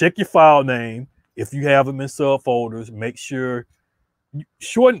your file name. If you have them in subfolders, make sure you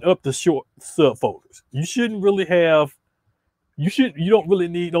shorten up the short subfolders. You shouldn't really have, you don't really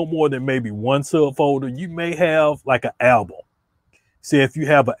need no more than maybe one subfolder. You may have like an album. Say if you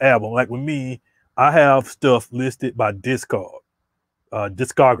have an album, like with me, I have stuff listed by discography.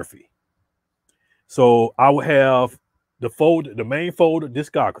 So I would have the main folder,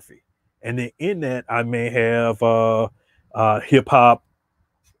 discography. And then in that, I may have hip hop,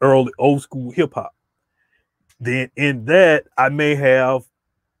 old school hip hop. Then in that, I may have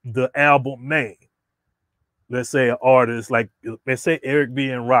the album name. Let's say an artist, like, let's say Eric B.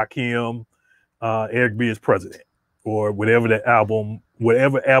 and Rakim, Eric B. is president, or whatever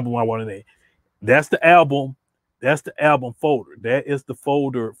whatever album I want to name. That's the album. That's the album folder. That is the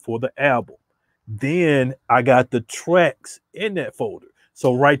folder for the album. Then I got the tracks in that folder.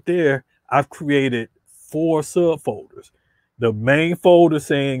 So right there, I've created 4 subfolders. The main folder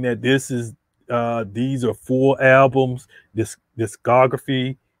saying that this is these are 4 albums, this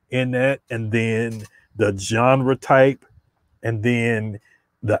discography in that, and then the genre type, and then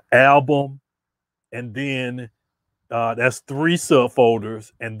the album, and then that's 3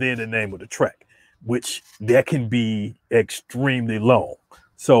 subfolders, and then the name of the track, which that can be extremely long.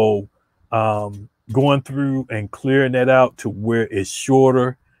 So going through and clearing that out to where it's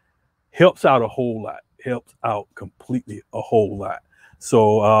shorter helps out a whole lot, helps out completely a whole lot.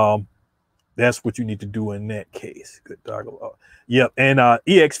 So that's what you need to do in that case. Good dog. Yep. And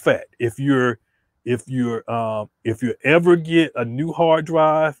exFAT, if you ever get a new hard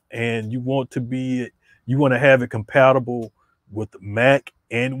drive and you want to have it compatible with Mac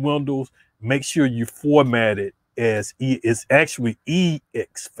and Windows, make sure you format it as it's actually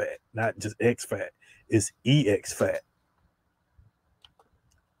exFAT, not just exFAT. It's exFAT.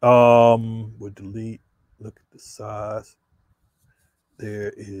 We'll delete. Look at the size.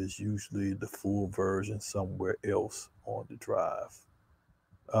 There is usually the full version somewhere else on the drive.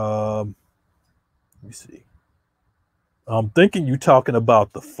 Let me see. I'm thinking you're talking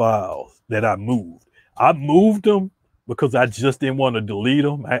about the files that I moved. I moved them because I just didn't want to delete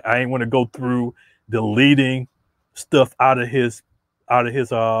them. I didn't want to go through deleting stuff out of his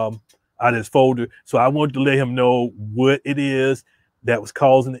folder. So I wanted to let him know what it is that was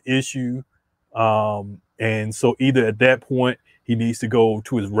causing the issue. And so either at that point, he needs to go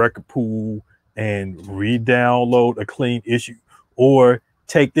to his record pool and re-download a clean issue, or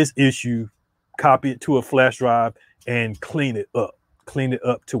take this issue, copy it to a flash drive, and clean it up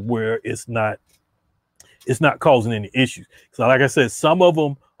to where it's not causing any issues. So like I said, some of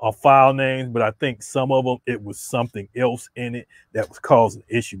them are file names, but I think some of them, it was something else in it that was causing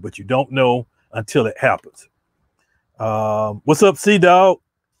the issue, but you don't know until it happens. What's up, C Dog?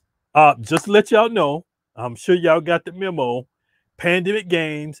 Just to let y'all know, I'm sure y'all got the memo. Pandemic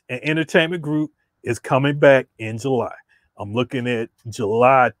Games and Entertainment Group is coming back in July. I'm looking at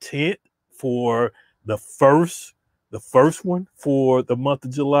July 10th for the first one for the month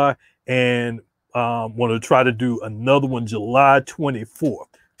of July, and want to try to do another one July 24th.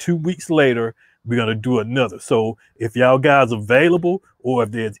 2 weeks later, we're gonna do another. So if y'all guys available, or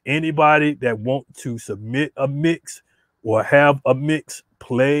if there's anybody that want to submit a mix or have a mix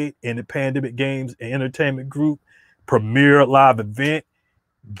played in the Pandemic Games and Entertainment Group premiere live event,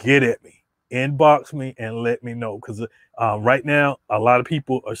 get at me, inbox me, and let me know. Because right now, a lot of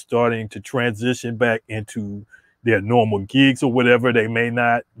people are starting to transition back into their normal gigs or whatever. They may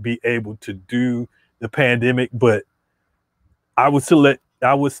not be able to do the pandemic, but I would still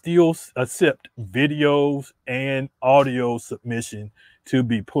accept videos and audio submission to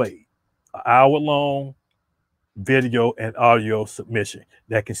be played. An hour long video and audio submission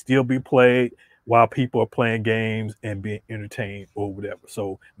that can still be played while people are playing games and being entertained or whatever.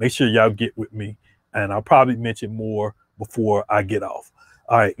 So make sure y'all get with me, and I'll probably mention more before I get off.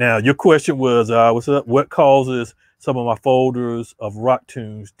 All right, now your question was, what's up? What causes some of my folders of rock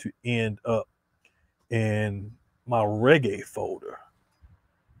tunes to end up in my reggae folder?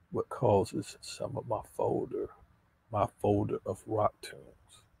 What causes some of my folder of rock tunes?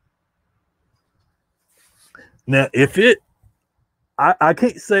 Now, if it, I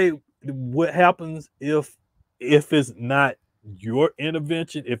can't say what happens if it's not your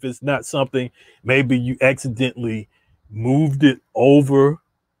intervention, if it's not something, maybe you accidentally moved it over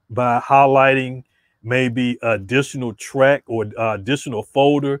by highlighting maybe additional track or additional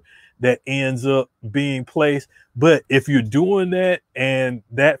folder that ends up being placed. But if you're doing that and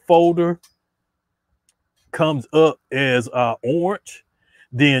that folder comes up as orange,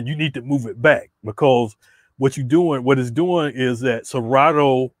 then you need to move it back, because what it's doing is that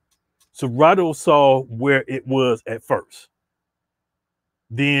Serato saw where it was at first.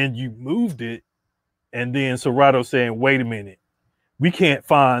 Then you moved it, and then Serato saying, wait a minute, we can't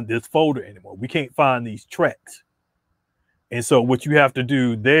find this folder anymore. We can't find these tracks. And so what you have to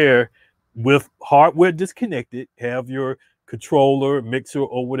do there, with hardware disconnected, have your controller, mixer,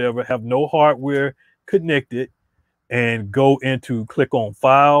 or whatever, have no hardware connected, and go into click on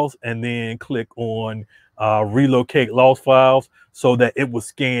files, and then click on relocate lost files, so that it will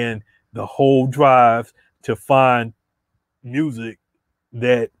scan the whole drive to find music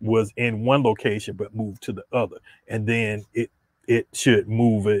that was in one location but moved to the other. And then it should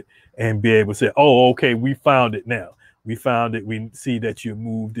move it and be able to say, oh, okay, we found it now. We found it. We see that you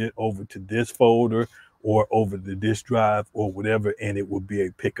moved it over to this folder or over to this drive or whatever, and it will be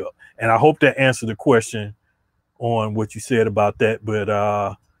a pickup. And I hope that answered the question on what you said about that.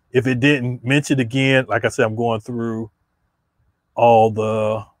 But if it didn't, mention again. Like I said, I'm going through all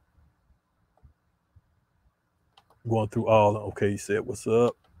the okay, you said what's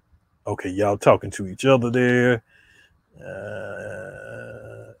up. Okay, y'all talking to each other there.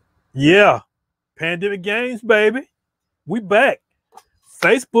 Yeah, Pandemic Games, baby. We back.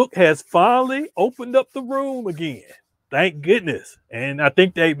 Facebook has finally opened up the room again. Thank goodness. And I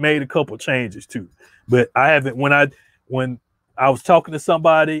think they made a couple changes too. But I haven't, when I was talking to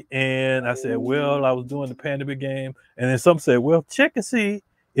somebody and I said, well, I was doing the Pandemic Game, and then some said, well, check and see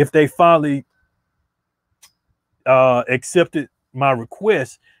if they finally accepted my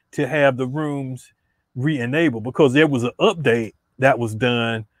request to have the rooms re-enabled, because there was an update that was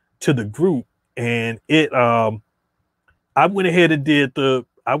done to the group, and it I went ahead and did the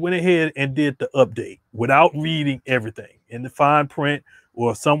update without reading everything in the fine print,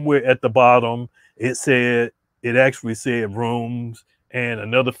 or somewhere at the bottom it actually said rooms and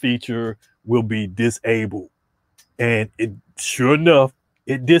another feature will be disabled, and it sure enough,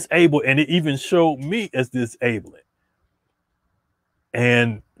 it disabled, and it even showed me as disabling.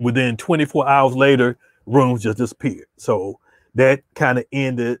 And within 24 hours later, rooms just disappeared. So that kind of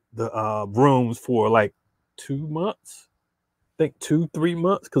ended the rooms for like 2 months. I think 2-3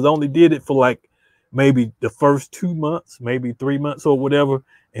 months, because I only did it for like maybe the first 2 months, maybe 3 months or whatever.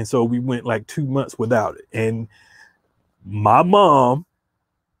 And so we went like 2 months without it. And my mom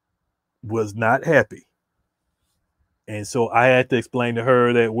was not happy. And so I had to explain to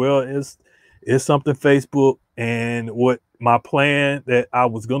her that, well, it's something Facebook, and what my plan that I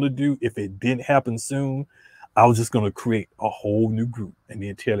was going to do, if it didn't happen soon, I was just going to create a whole new group and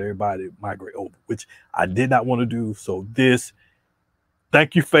then tell everybody to migrate over, which I did not want to do. So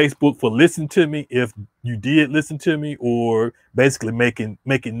thank you, Facebook, for listening to me. If you did listen to me, or basically making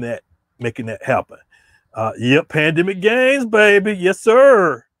that happen. Yep, Pandemic Games, baby. Yes,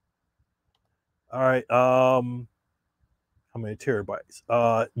 sir. All right. How many terabytes?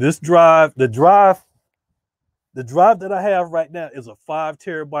 This drive, the drive that I have right now is a 5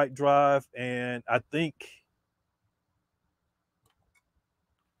 terabyte drive, and I think,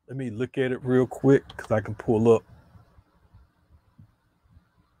 let me look at it real quick because I can pull up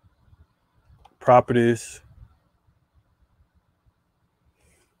properties.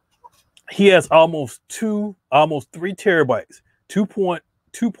 He has almost 3 terabytes.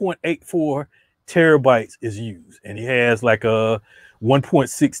 2.84 terabytes is used, and he has like a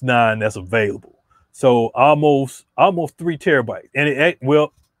 1.69 that's available. So almost 3 terabytes, and it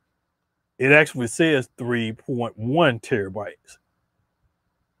actually says 3.1 terabytes.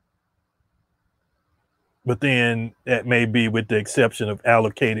 But then that may be with the exception of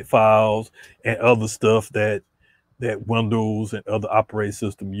allocated files and other stuff that Windows and other operating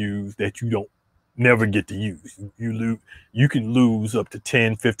system use that you don't never get to use. You can lose up to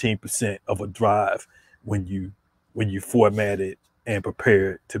 10-15% of a drive when you format it and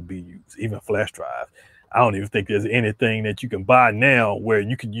prepare it to be used, even a flash drive. I don't even think there's anything that you can buy now where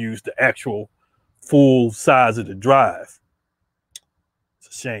you can use the actual full size of the drive. It's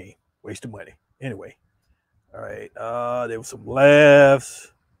a shame, waste of money. Anyway, all right. There was some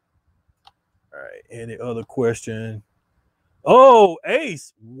laughs. All right. Any other question? Oh,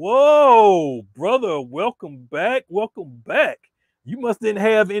 Ace. Whoa, brother. Welcome back. Welcome back. You must didn't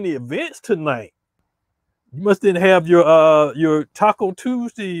have any events tonight. You must didn't have your Taco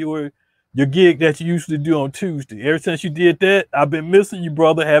Tuesday or your gig that you usually do on Tuesday. Ever since you did that, I've been missing you,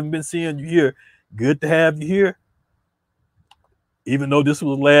 brother. Haven't been seeing you here. Good to have you here. Even though this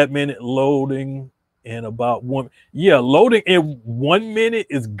was last minute loading in about loading in 1 minute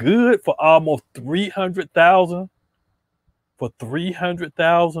is good for almost 300,000 for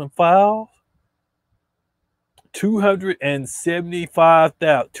 300,000 files.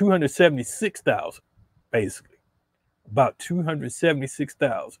 276,000 basically, about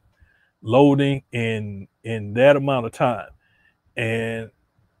 276,000 loading in that amount of time. And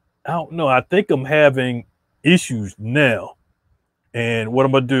I don't know, I think I'm having issues now. And what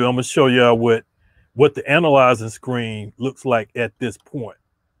I'm gonna do, I'm gonna show y'all what the analyzing screen looks like at this point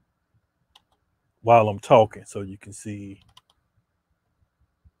while I'm talking, so you can see.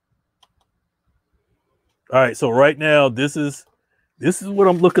 All right, so right now this is what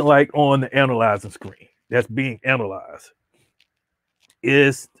I'm looking like on the analyzing screen that's being analyzed.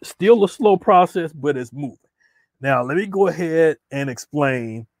 It's still a slow process, but it's moving. Now let me go ahead and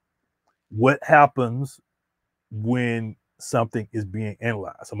explain what happens when something is being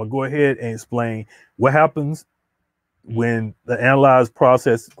analyzed. I'm gonna go ahead and explain what happens when the analyze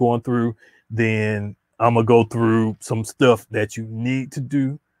process is going through. Then I'm gonna go through some stuff that you need to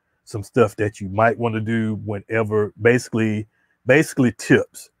do, some stuff that you might want to do whenever, basically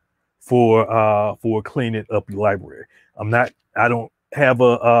tips for cleaning up your library. I don't have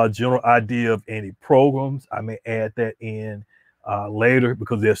a general idea of any programs. I may add that in later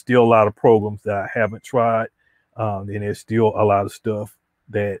because there's still a lot of programs that I haven't tried. And there's still a lot of stuff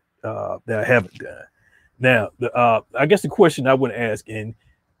that I haven't done. Now, I guess the question I would ask, and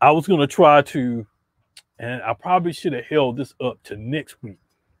I was going to try to, and I probably should have held this up to next week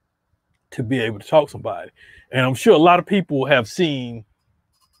to be able to talk to somebody. And I'm sure a lot of people have seen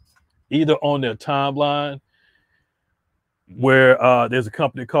either on their timeline where there's a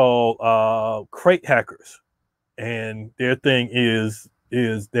company called Crate Hackers, and their thing is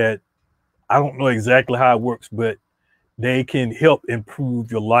that I don't know exactly how it works, but they can help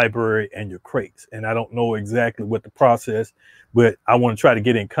improve your library and your crates. And I don't know exactly what the process, but I want to try to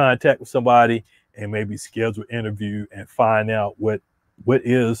get in contact with somebody and maybe schedule an interview and find out what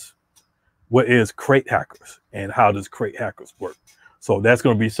is Crate Hackers and how does Crate Hackers work. So that's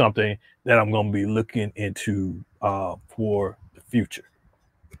going to be something that I'm going to be looking into for the future.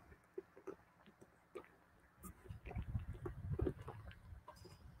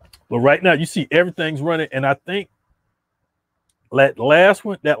 But right now, you see everything's running, and I think that last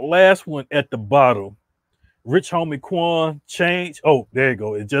one at the bottom, Rich Homie Quan change. Oh, there you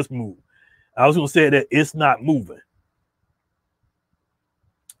go. It just moved. I was gonna say that it's not moving,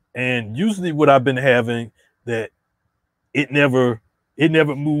 and usually what I've been having that it never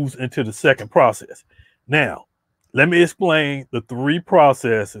moves into the second process. Now, let me explain the 3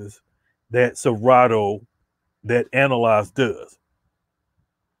 processes that Serato that Analyze does.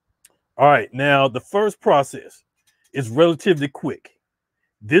 All right, now the first process is relatively quick.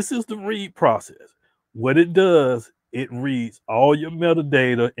 This is the read process. What it does, it reads all your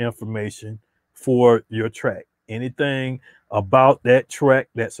metadata information for your track. Anything about that track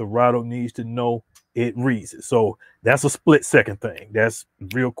that Serato needs to know, it reads it. So that's a split second thing. That's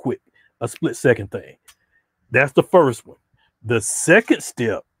real quick, a split second thing. That's the first one. The second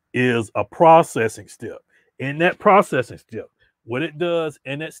step is a processing step. In that processing step, what it does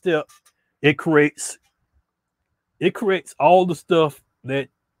in that step, it creates all the stuff that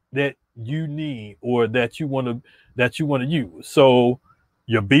you need or that you want to use. So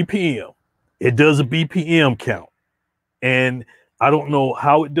your BPM, it does a BPM count. And I don't know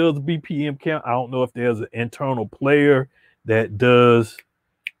how it does a BPM count. I don't know if there's an internal player that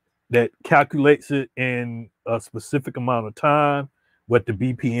calculates it in a specific amount of time, what the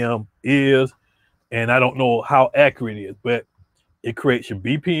BPM is. And I don't know how accurate it is, but it creates your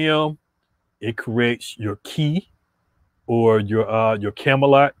BPM, it creates your key or your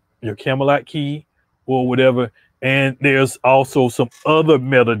Camelot key or whatever. And there's also some other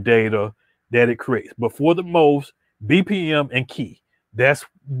metadata that it creates. But for the most, BPM and key, that's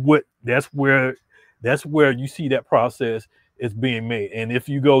where you see that process is being made. And if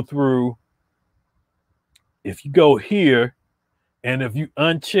you go here and if you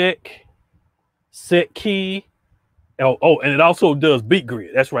uncheck set key, and it also does beat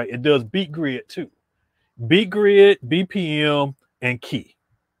grid. That's right, it does beat grid too. Beat grid, BPM, and key.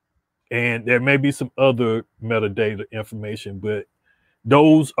 And there may be some other metadata information, but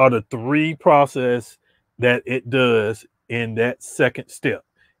those are the three process that it does in that second step.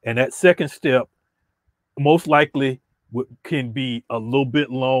 And that second step most likely can be a little bit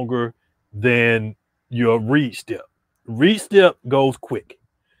longer than your read step. Read step goes quick.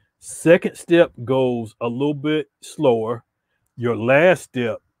 Second step goes a little bit slower. Your last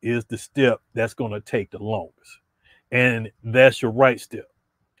step is the step that's going to take the longest. And that's your right step.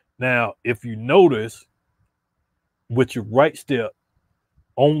 Now, if you notice with your right step,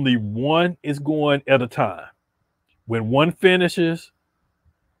 only one is going at a time. When one finishes,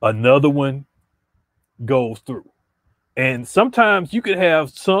 another one goes through. And sometimes you could have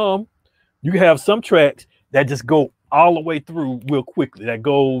some tracks that just go all the way through real quickly. That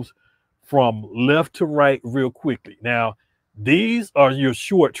goes from left to right real quickly. Now, these are your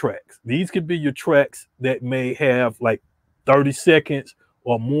short tracks. These could be your tracks that may have like 30 seconds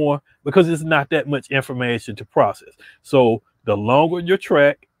or more because it's not that much information to process. So the longer your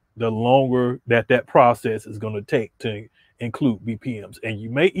track, the longer that process is going to take to include BPMs. And you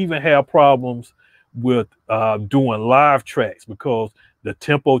may even have problems with doing live tracks because the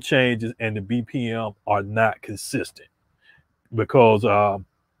tempo changes and the BPM are not consistent. Because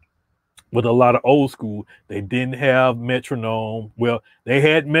with a lot of old school, they didn't have metronome. Well, they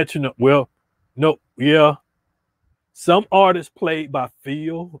had metronome. Well, no, yeah. Some artists played by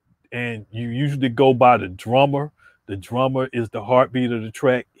feel, and you usually go by the drummer. The drummer is the heartbeat of the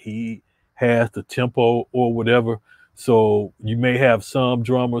track. He has the tempo or whatever. So you may have some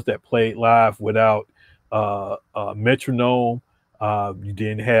drummers that played live without metronome. You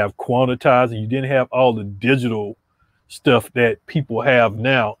didn't have quantizing. You didn't have all the digital stuff that people have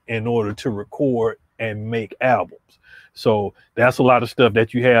now in order to record and make albums. So that's a lot of stuff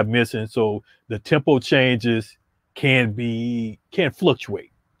that you have missing. So the tempo changes can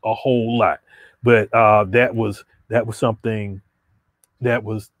fluctuate a whole lot. But that was something that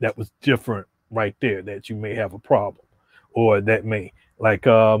was different right there, that you may have a problem, or that may like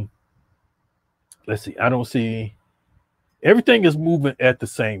let's see, I don't see, everything is moving at the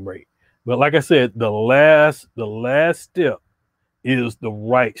same rate. But like I said, the last step is the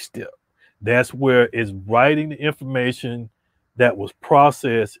right step. That's where it's writing the information that was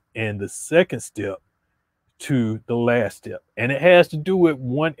processed in the second step to the last step. And it has to do it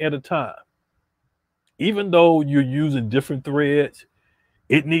one at a time. Even though you're using different threads,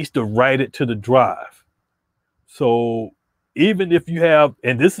 it needs to write it to the drive. So even if you have,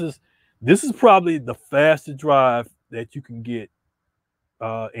 and this is probably the fastest drive that you can get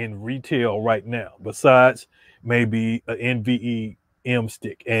in retail right now, besides maybe an NVEM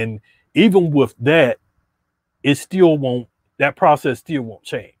stick. And even with that, that process still won't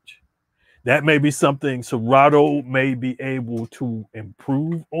change. That may be something Serato may be able to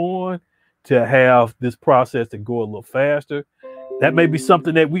improve on, to have this process to go a little faster. That may be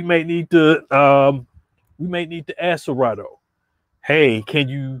something that we may need to ask Serato. Hey, can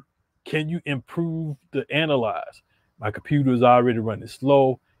you improve the analyze? My computer is already running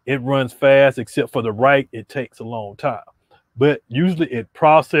slow. It runs fast, except for the write, it takes a long time. But usually it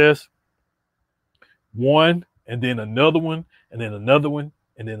processes one and then another one and then another one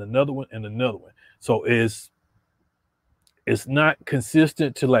and then another one and another one. So it's not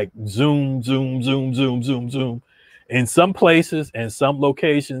consistent to like zoom. In some places and some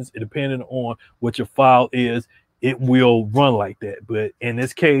locations, depending on what your file is, it will run like that. But in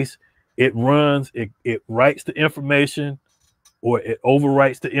this case, it runs, it writes the information, or it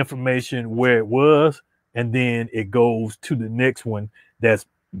overwrites the information where it was, and then it goes to the next one that's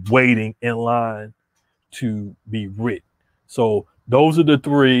waiting in line to be written. So those are the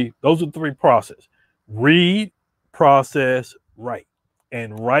three. Those are the three process: read, process, write.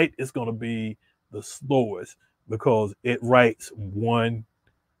 And write is going to be the slowest because it writes one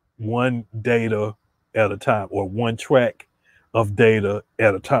data at a time, or one track of data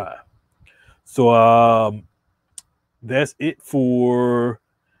at a time. So that's it for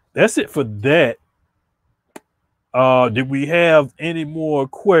that. Did we have any more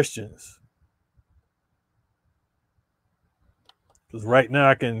questions? Because right now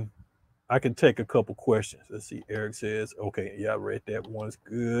I can take a couple questions. Let's see. Eric says, okay, yeah, I read that. One's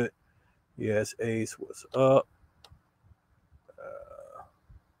good. Yes, Ace, what's up?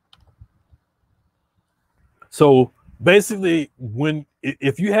 So basically, when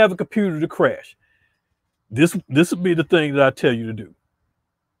if you have a computer to crash, this would be the thing that I tell you to do.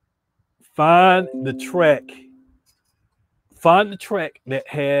 Find the track. Find the track that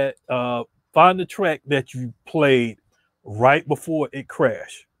had. Find the track that you played right before it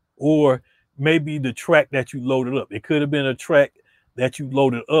crashed, or maybe the track that you loaded up. It could have been a track that you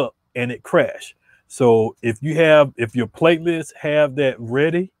loaded up and it crashed. So if your playlists have that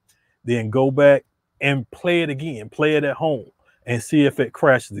ready, then go back and play it again. Play it at home and see if it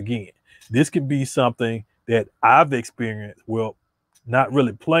crashes again. This could be something that I've experienced. Well, not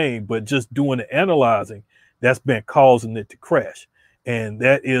really playing, but just doing the analyzing that's been causing it to crash. And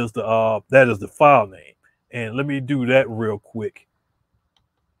that is the file name. And let me do that real quick.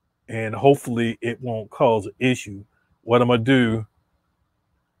 And hopefully it won't cause an issue. What I'm gonna do,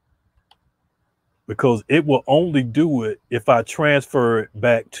 because it will only do it if I transfer it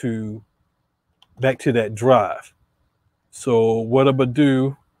back to that drive. So what I'm gonna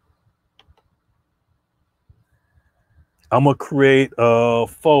do, I'm gonna create a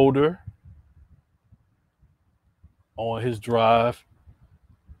folder on his drive,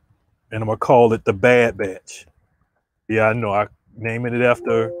 and I'm gonna call it the Bad Batch. Yeah, I know. I naming it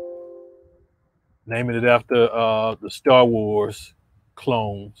after the Star Wars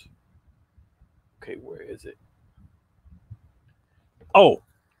clones. Okay, where is it? Oh,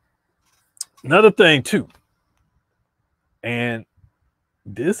 another thing too, and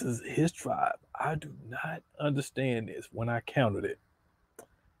this is his drive. I do not understand this when I counted it.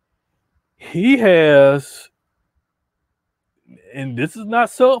 He has, and this is not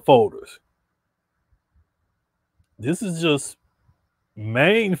subfolders. This is just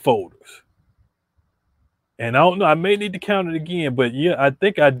main folders. And I don't know, I may need to count it again, but yeah, I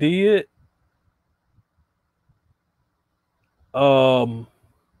think I did. Um,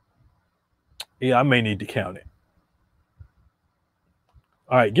 yeah, I may need to count it.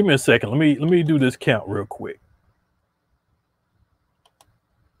 All right, give me a second. Let me do this count real quick.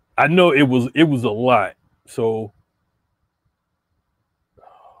 I know it was a lot. So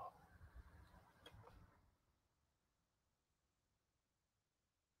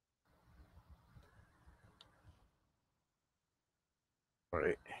all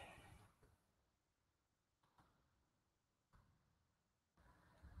right.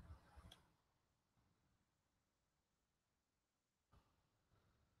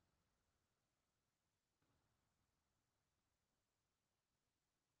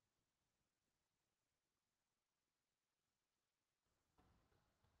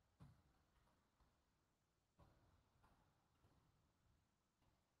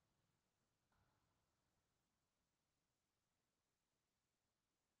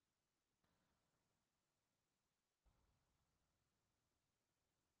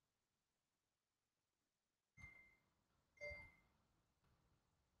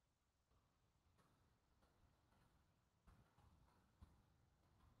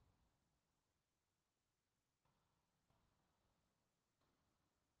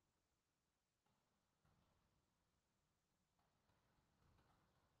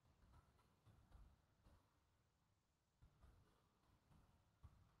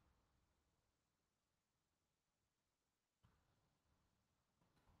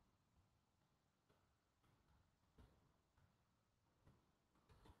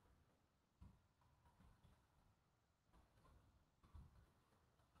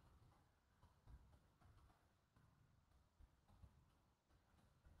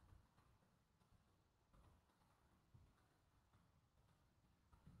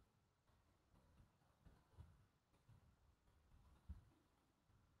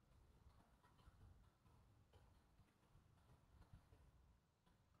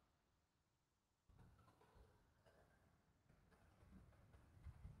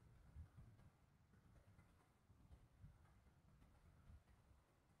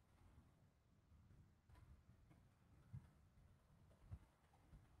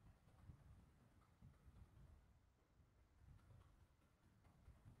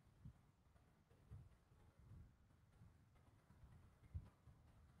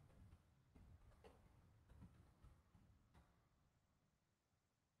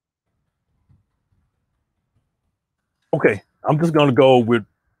 Okay, I'm just gonna go with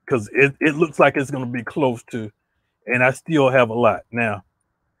because it looks like it's gonna be close to, and I still have a lot. Now,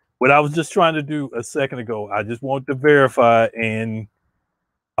 what I was just trying to do a second ago, I just wanted to verify, and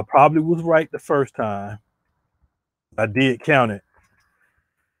I probably was right the first time. I did count it.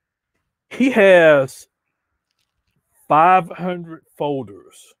 He has 500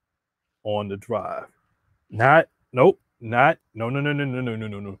 folders on the drive. Not, nope, not, no, no, no, no, no, no, no,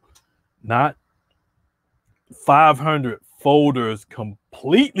 no, no. Not 500 folders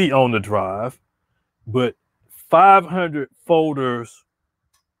completely on the drive, but 500 folders,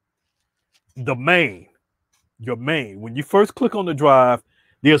 the main, your main. When you first click on the drive,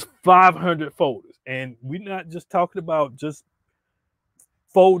 there's 500 folders. And we're not just talking about just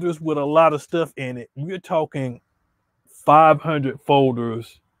folders with a lot of stuff in it. We're talking 500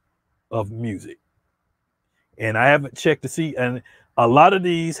 folders of music. And I haven't checked to see, and a lot of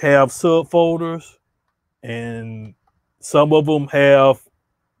these have subfolders, and some of them have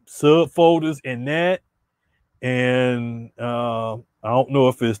subfolders in that. And I don't know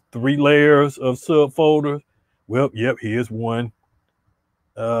if it's 3 layers of subfolders. Well, yep, here's one.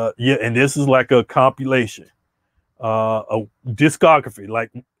 Yeah, and this is like a compilation, a discography,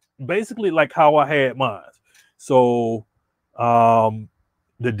 like basically like how I had mine. So the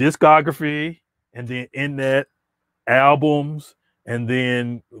discography, and then in that albums, and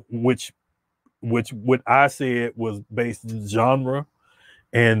then which what I said was based in genre,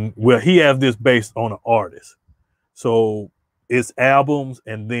 and well, he has this based on an artist. So it's albums,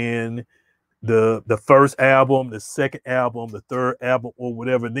 and then the first album, the second album, the third album, or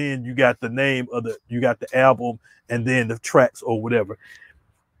whatever. Then you got the name of you got the album, and then the tracks or whatever.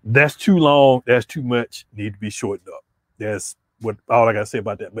 That's too long. That's too much. Need to be shortened up. That's what all I gotta say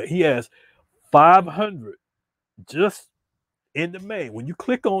about that. But he has 500 just in the main. When you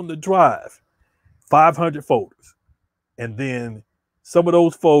click on the drive, 500 folders, and then some of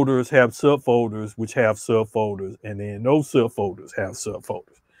those folders have subfolders, which have subfolders, and then those subfolders have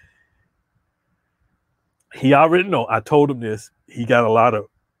subfolders. He already know. I told him this. He got a lot of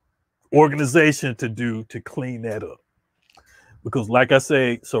organization to do to clean that up. Because like I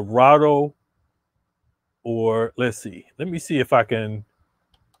say, Serato, or let's see. Let me see if I can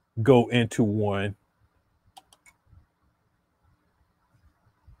go into one.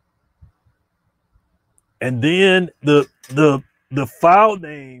 And then the file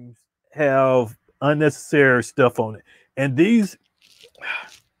names have unnecessary stuff on it. And these,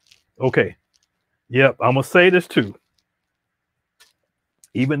 okay. Yep, I'm gonna say this too,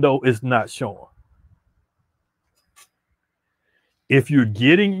 even though it's not showing. If you're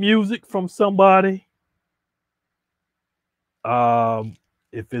getting music from somebody,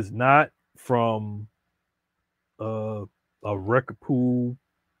 if it's not from a record pool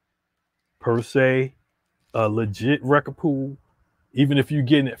per se, a legit record pool, even if you're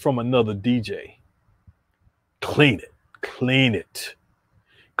getting it from another DJ, clean it, clean it.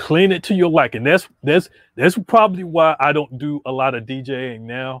 Clean it to your liking. That's probably why I don't do a lot of DJing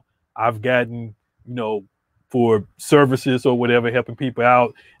now. I've gotten, for services or whatever, helping people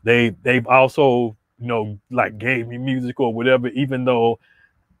out. They've also, like gave me music or whatever, even though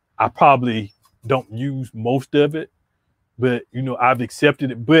I probably don't use most of it. But I've accepted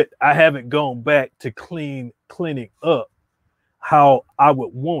it. But I haven't gone back to cleaning up how I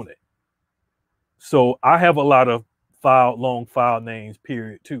would want it. So I have a lot of long file names,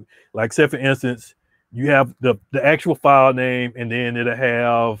 period, too. Like, say for instance, you have the actual file name, and then it'll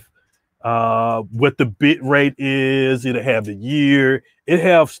have what the bit rate is, it'll have the year, it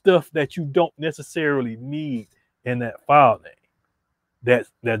have stuff that you don't necessarily need in that file name.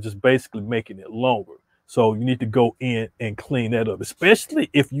 That's just basically making it longer. So you need to go in and clean that up, especially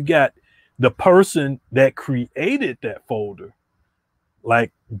if you got the person that created that folder,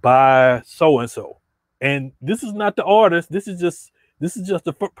 like by so and so. And this is not the artist. This is just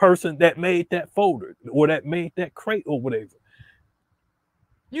the person that made that folder or that made that crate or whatever.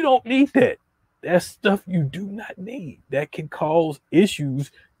 You don't need that. That's stuff you do not need. That can cause issues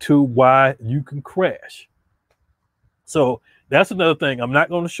to why you can crash. So that's another thing. I'm not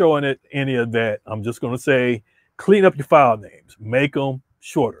going to show in it any of that. I'm just going to say clean up your file names, make them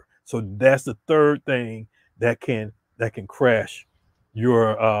shorter. So that's the third thing that can crash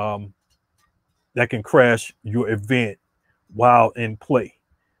your event while in play,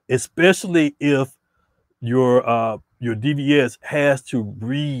 especially if your DVS has to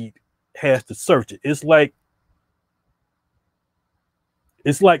search it. It's like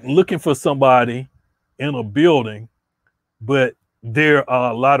looking for somebody in a building, but there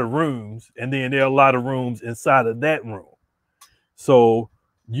are a lot of rooms, and then there are a lot of rooms inside of that room. So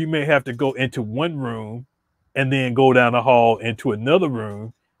you may have to go into one room and then go down the hall into another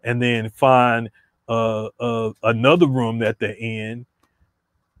room, and then find another room that they're in.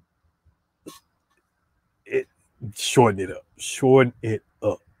 It shorten it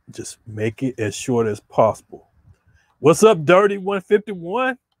up, just make it as short as possible. What's up, Dirty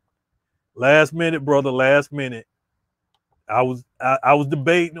 151? Last minute, brother, last minute. I was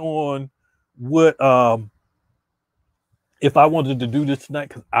debating on what if I wanted to do this tonight,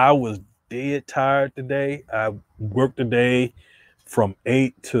 because I was dead tired today. I worked today from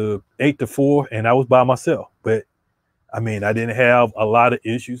 8 to 4, and I was by myself. But I mean, I didn't have a lot of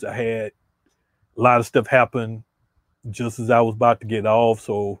issues. I had a lot of stuff happen just as I was about to get off,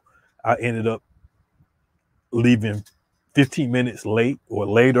 so I ended up leaving 15 minutes late or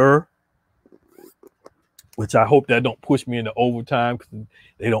later, which I hope that don't push me into overtime, because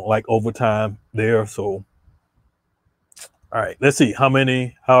they don't like overtime there. So, all right, let's see. How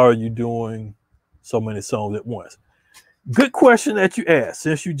are you doing so many songs at once? Good question that you asked,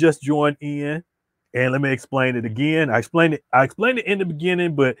 since you just joined in. And let me explain it again. I explained it in the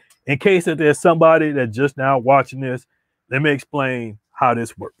beginning, but in case that there's somebody that just now watching this, let me explain how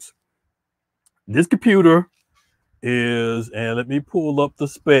this works. This computer is, and let me pull up the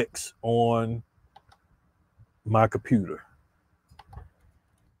specs on my computer.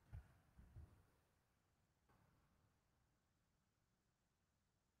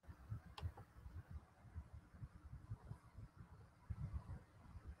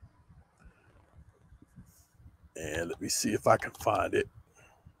 And let me see if I can find it.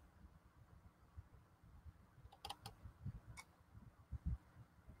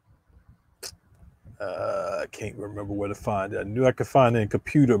 I can't remember where to find it. I knew I could find it in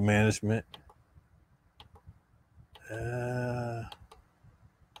computer management. I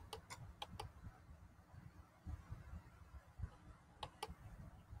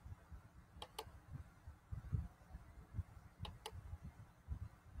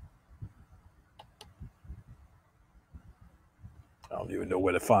don't even know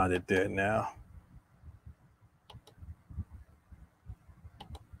where to find it there now.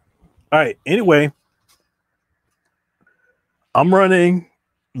 All right. Anyway, I'm running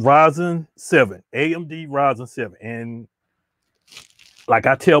Ryzen 7, AMD Ryzen 7. And like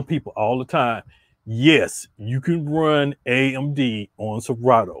I tell people all the time, yes, you can run AMD on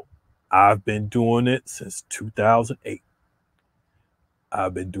Serato. I've been doing it since 2008.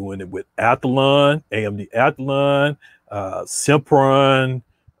 I've been doing it with Athlon, AMD Athlon, Sempron.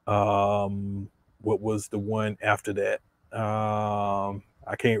 What was the one after that?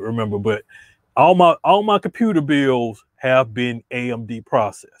 I can't remember, but all my computer builds have been AMD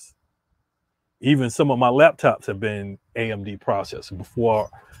processed. Even some of my laptops have been AMD processed before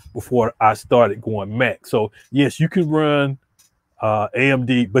I started going Mac. So yes, you can run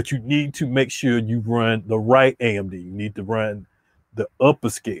AMD, but you need to make sure you run the right AMD. You need to run the upper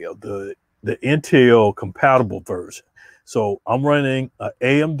scale, the Intel compatible version. So I'm running an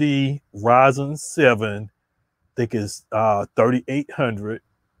AMD Ryzen 7, I think it's 3800.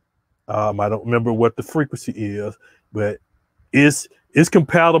 I don't remember what the frequency is, but it's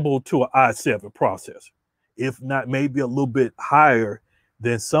compatible to an i7 processor, if not maybe a little bit higher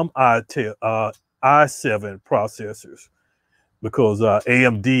than some i7 processors, because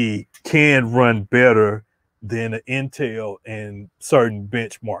AMD can run better than an Intel in certain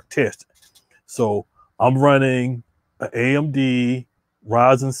benchmark testing. So I'm running an AMD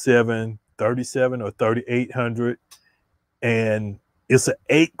Ryzen 7 37 or 3800, and it's an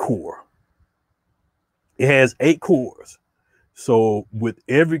 8-core. It has 8 cores. So with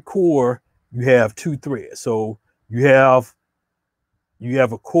every core, you have 2 threads. So you have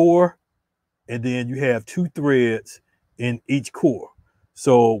a core, and then you have 2 threads in each core.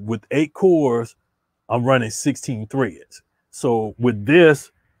 So with 8 cores, I'm running 16 threads. So with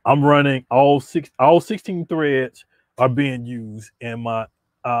this, I'm running all 16 threads are being used in my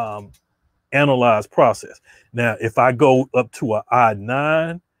analyze process. Now, if I go up to an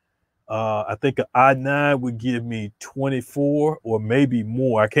i9, I think an i9 would give me 24 or maybe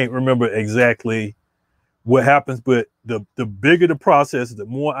more. I can't remember exactly what happens, but the bigger the process, the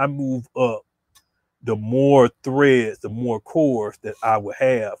more I move up, the more threads, the more cores that I would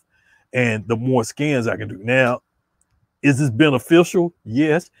have, and the more scans I can do. Now, is this beneficial?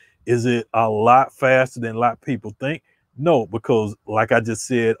 Yes. Is it a lot faster than a lot of people think? No, because like I just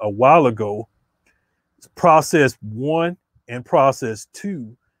said a while ago, process 1 and process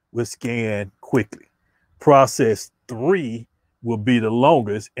 2 will scan quickly. Process 3 will be the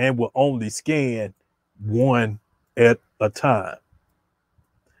longest and will only scan 1 at a time.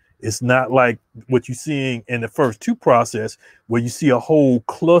 It's not like what you're seeing in the first 2 process, where you see a whole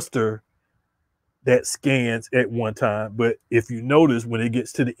cluster that scans at one time. But if you notice, when it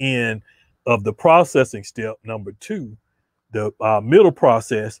gets to the end of the processing step, number 2, the middle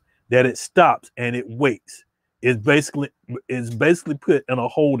process, that it stops and it waits. It's basically put in a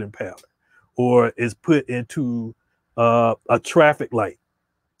holding pattern, or is put into a traffic light,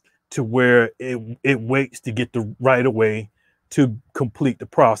 to where it waits to get the right of way to complete the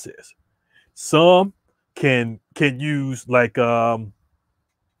process. Some can use like what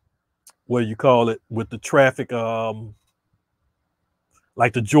do you call it, with the traffic,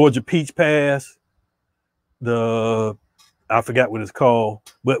 like the Georgia Peach Pass, the I forgot what it's called,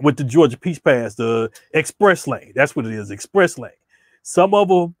 but with the Georgia Peach Pass, the express lane, that's what it is, express lane. Some of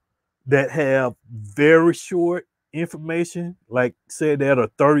them that have very short information, like say that are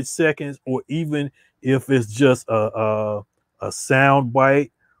 30 seconds, or even if it's just a sound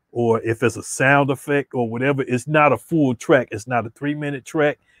bite, or if it's a sound effect or whatever, it's not a full track. It's not a 3-minute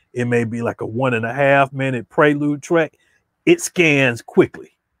track. It may be like a 1.5-minute prelude track. It scans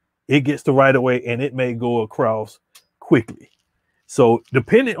quickly. It gets the right of way, and it may go across quickly. So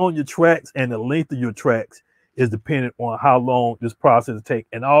depending on your tracks, and the length of your tracks is dependent on how long this process takes,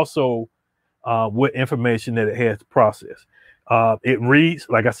 and also what information that it has to process. It reads,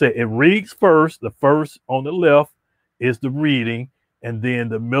 like I said, it reads first. The first on the left is the reading, and then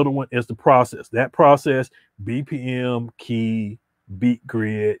the middle one is the process. That process, BPM, key, beat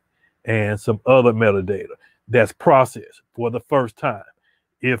grid, and some other metadata. That's processed for the first time.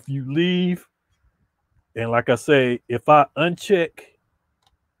 If you leave, and like I say, if I uncheck,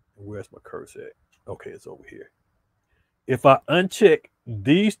 where's my cursor at? Okay, it's over here. If I uncheck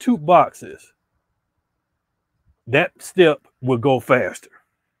these 2 boxes, that step will go faster.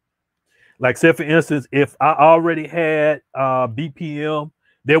 Like, say for instance, if I already had BPM,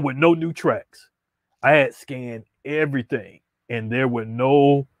 there were no new tracks. I had scanned everything, and there were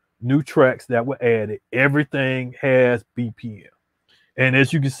no new tracks that were added. Everything has BPM. And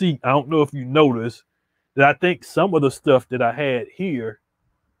as you can see, I don't know if you noticed that I think some of the stuff that I had here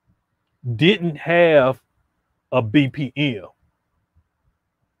didn't have a BPM,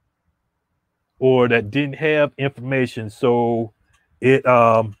 or that didn't have information. So it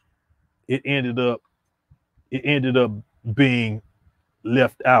ended up being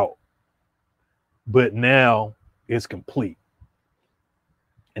left out. But now it's complete.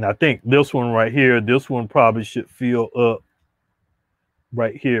 And I think this one right here, this one probably should fill up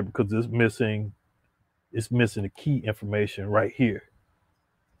right here, because it's missing the key information right here.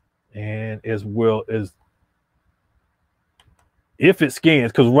 And as well as if it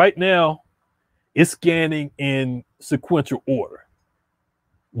scans, because right now it's scanning in sequential order.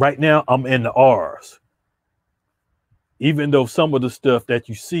 Right now I'm in the R's. Even though some of the stuff that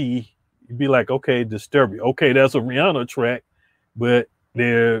you see, you'd be like, okay, Disturbia. Okay, that's a Rihanna track, but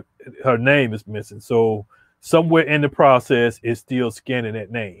her name is missing. So somewhere in the process, it's still scanning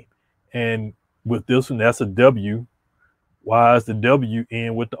that name. And with this one, that's a W. Why is the W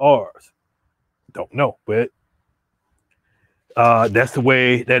in with the R's? Don't know, but that's the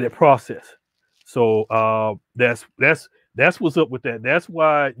way that it processes. So that's what's up with that. That's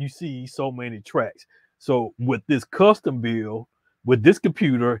why you see so many tracks. So with this custom build, with this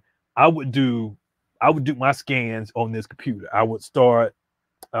computer, I would do my scans on this computer. I would start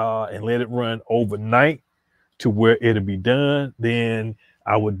and let it run overnight to where it'll be done. Then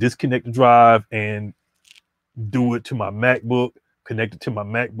I would disconnect the drive and do it to my MacBook, connect it to my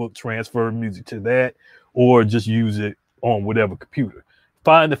MacBook, transfer music to that, or just use it on whatever computer.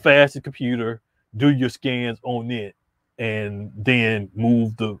 Find the fastest computer, do your scans on it, and then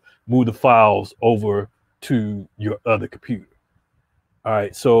move the files over to your other computer. All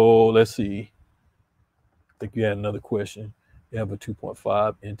right, so let's see. I think you had another question. You have a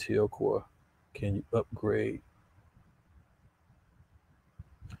 2.5 Intel Core. Can you upgrade?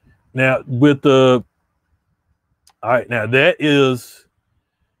 Now with the, all right, now that is,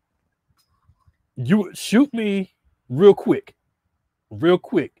 you shoot me real quick.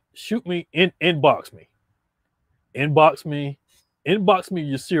 Shoot me inbox me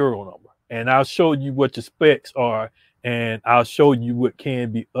your serial number, and I'll show you what your specs are, and I'll show you what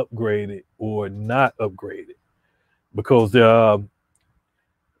can be upgraded or not upgraded. Because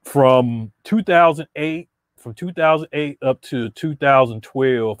from 2008 up to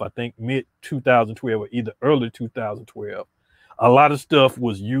 2012, I think mid 2012 or either early 2012, a lot of stuff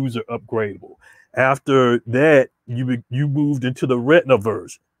was user upgradable. After that, you moved into the Retina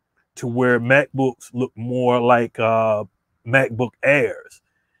version, to where MacBooks look more like MacBook Airs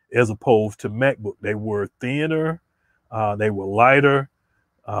as opposed to MacBook. They were thinner, they were lighter,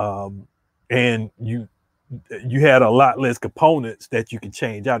 and you had a lot less components that you can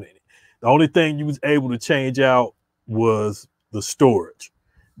change out in it. The only thing you was able to change out was the storage.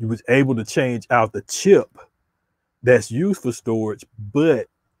 You was able to change out the chip that's used for storage, but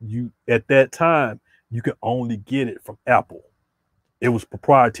you at that time you could only get it from Apple. It was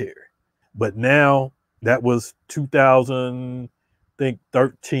proprietary. But now that was 2000, I think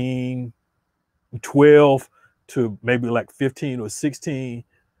 13, 12 to maybe like 15 or 16.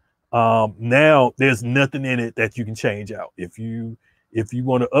 Now there's nothing in it that you can change out. If you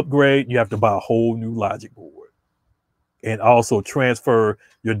want to upgrade, you have to buy a whole new logic board and also transfer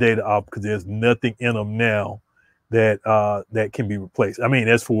your data off because there's nothing in them now that can be replaced. I mean,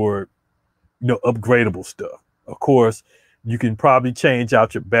 that's for upgradable stuff. Of course, you can probably change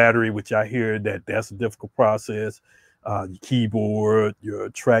out your battery, which I hear that's a difficult process. Your keyboard, your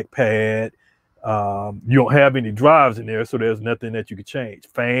trackpad. You don't have any drives in there, so there's nothing that you can change.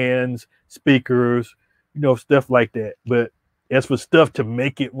 Fans, speakers, stuff like that. But as for stuff to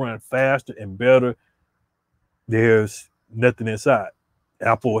make it run faster and better, there's nothing inside.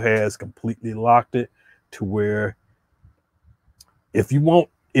 Apple has completely locked it to where if you want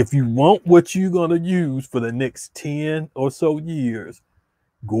what you're going to use for the next 10 or so years,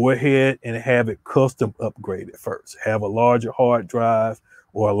 go ahead and have it custom upgraded first. Have a larger hard drive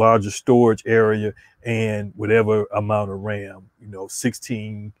or a larger storage area and whatever amount of RAM,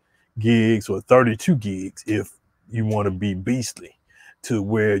 16 gigs or 32 gigs if you want to be beastly, to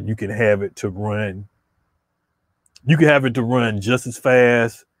where you can have it to run. You can have it to run just as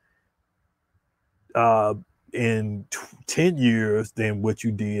fast in 10 years than what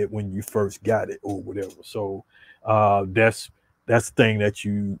you did when you first got it or whatever. So that's the thing that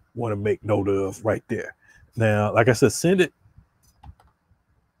you want to make note of right there. Now, like I said, send it.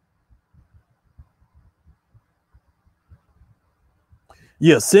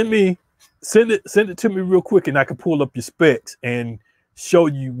 Yeah, send it to me real quick and I can pull up your specs and show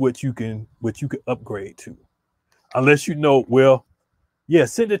you what you can upgrade to. Unless well, yeah,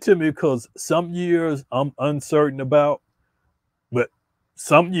 send it to me because some years I'm uncertain about, but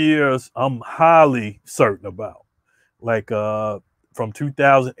some years I'm highly certain about. Like from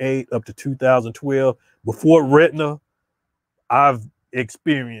 2008 up to 2012, before Retina, I've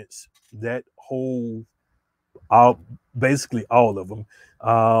experienced that whole, basically all of them.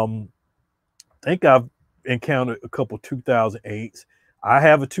 I think I've encountered a couple 2008s. I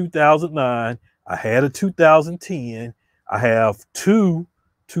have a 2009. I had a 2010. I have two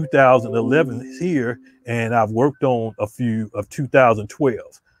 2011s here, and I've worked on a few of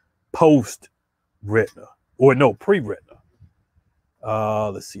 2012 post Retina, or no, pre Retina.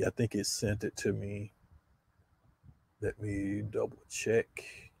 Let's see. I think it sent it to me. Let me double check.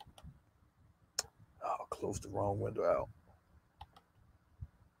 Oh, close the wrong window out.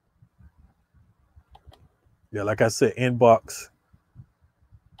 Yeah, like I said, inbox.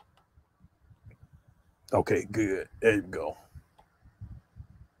 Okay, good. There you go.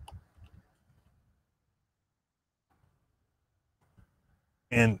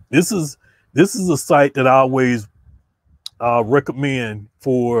 And this is a site that I always recommend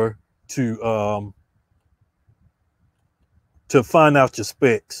to find out your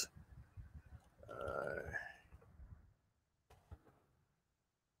specs.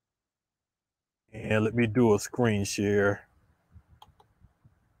 And let me do a screen share.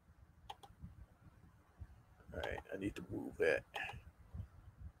 All right, I need to move that.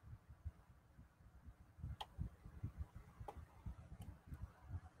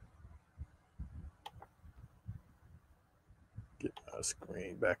 Get my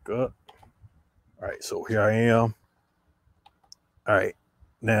screen back up. All right, so here I am. All right,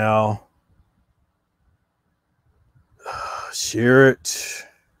 now share it.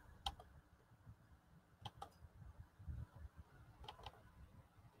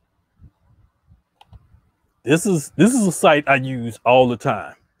 This is a site I use all the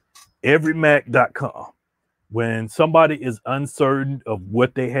time. Everymac.com. When somebody is uncertain of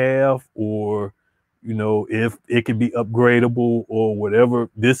what they have, or if it can be upgradable or whatever,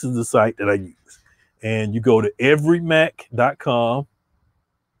 this is the site that I use. And you go to everymac.com.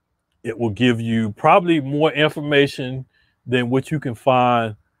 It will give you probably more information than what you can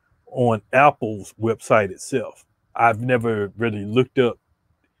find on Apple's website itself. I've never really looked up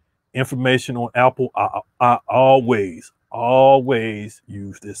information on Apple. I always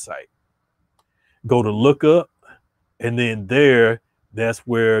use this site. Go to look up, and then that's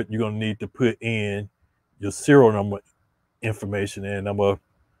where you're gonna need to put in your serial number information. And a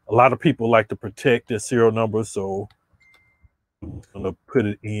lot of people like to protect their serial number, so I'm gonna put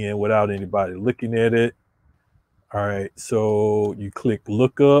it in without anybody looking at it. All right, so you click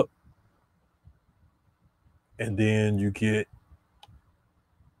look up, and then you get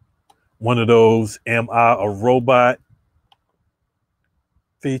one of those "Am I a Robot"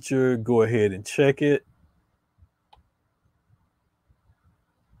 feature. Go ahead and check it.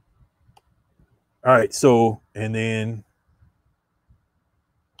 All right, so, and then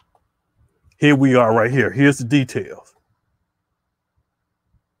here we are right here. Here's the details.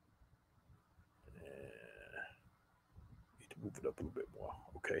 Need to move it up a little bit more.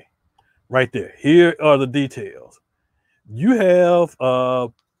 Okay, right there. Here are the details. You have,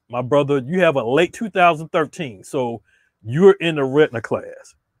 my brother, you have a late 2013. So you're in the retina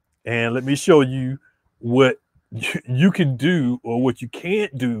class. And let me show you what you can do or what you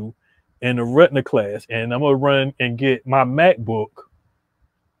can't do in the retina class. And I'm going to run and get my MacBook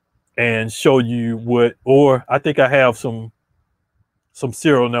and show you what, or I think I have some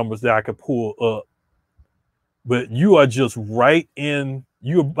serial numbers that I could pull up. But you are just right in,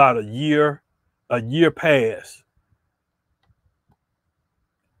 you're about a year past.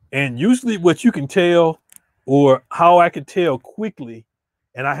 And usually what you can tell, or how I can tell quickly,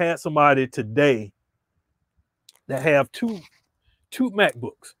 and I had somebody today that have two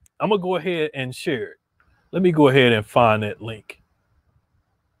MacBooks. I'm gonna go ahead and share it. Let me go ahead and find that link.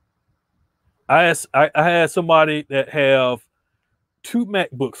 I had somebody that have two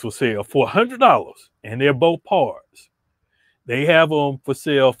MacBooks for sale for $100, and they're both parts. They have them for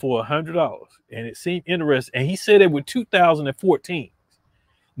sale for $100, and it seemed interesting. And he said it was 2014.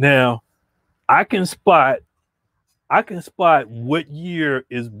 Now, I can spot what year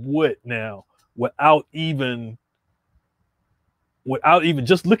is what now without even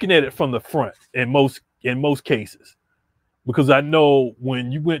just looking at it from the front in most cases, because I know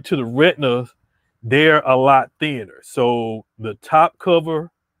when you went to the retinas, they're a lot thinner. So the top cover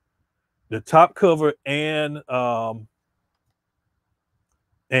and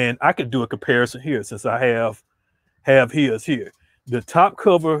I could do a comparison here since I have his here. The top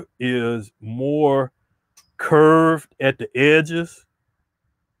cover is more curved at the edges,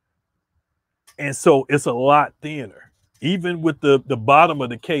 and so it's a lot thinner. Even with the bottom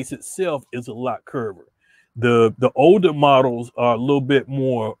of the case itself is a lot curver. The older models are a little bit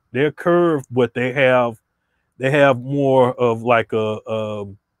more, they're curved, but they have more of like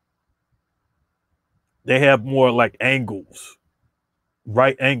they have more like angles,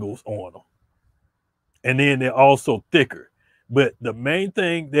 right angles on them, and then they're also thicker. But the main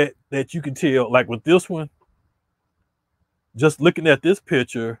thing that you can tell, like with this one, just looking at this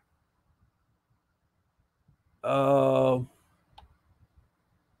picture,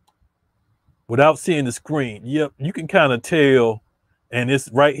 without seeing the screen, yep, you can kind of tell, and it's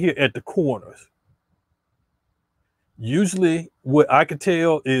right here at the corners. Usually what I can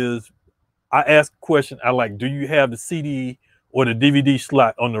tell is I ask a question, I like, do you have the CD or the DVD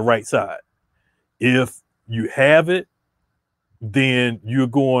slot on the right side? If you have it, then you're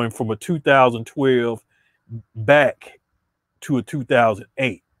going from a 2012 back to a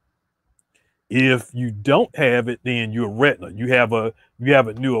 2008. If you don't have it, then you're retina. You have a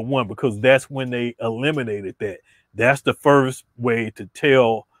newer one, because that's when they eliminated that. That's the first way to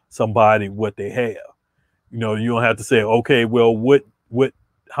tell somebody what they have. You know, you don't have to say, okay, well,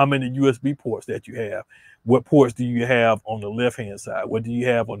 how many USB ports that you have? What ports do you have on the left hand side? What do you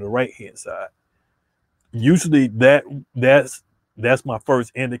have on the right hand side? Usually that's my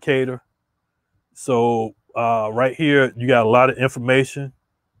first indicator. So right here, you got a lot of information.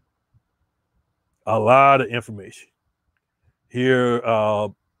 Here,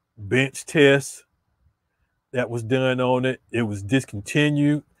 bench tests that was done on it. It was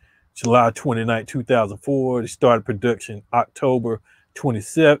discontinued July 29, 2004. They started production October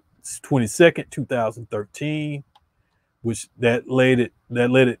 22nd, 2013, which that let it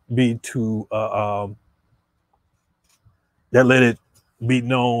be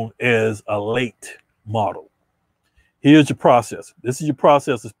known as a late model. Here's your processor. This is your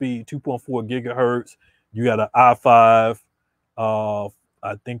processor speed, 2.4 gigahertz. You got an i5. I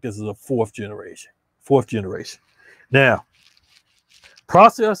think this is a fourth generation. Now,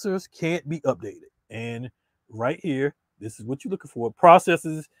 processors can't be updated. And right here, this is what you're looking for.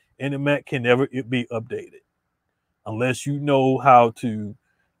 Processors in the Mac can never be updated unless you know how to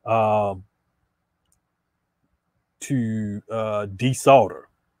desolder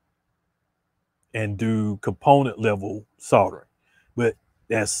and do component level soldering. But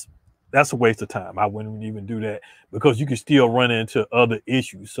that's a waste of time. I wouldn't even do that, because you can still run into other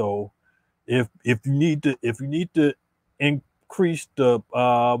issues. So if you need to increase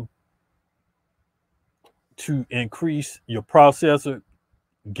the to increase your processor,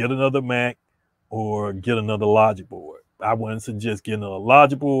 get another Mac or get another logic board. I wouldn't suggest getting a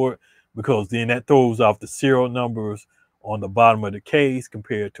logic board, because then that throws off the serial numbers on the bottom of the case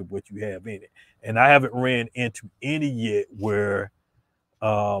compared to what you have in it. And I haven't ran into any yet where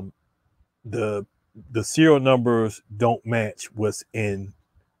um, the serial numbers don't match what's in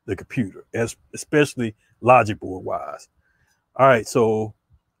the computer, especially logic board wise. All right, so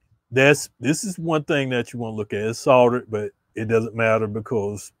this is one thing that you want to look at. It's soldered, but it doesn't matter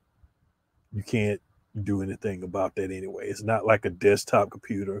because you can't do anything about that anyway. It's not like a desktop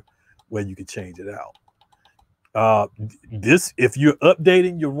computer where you can change it out. This, if you're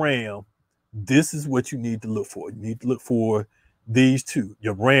updating your RAM, this is what you need to look for. You need to look for these two,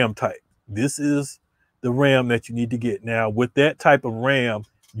 your RAM type. This is the RAM that you need to get. Now, with that type of RAM,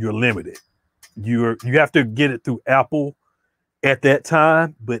 you're limited. You have to get it through Apple at that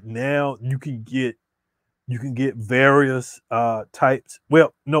time, but now you can get various types.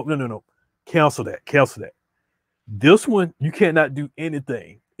 Well, no. Cancel that. Cancel that. This one, you cannot do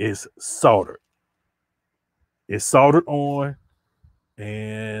anything. It's soldered. It's soldered on.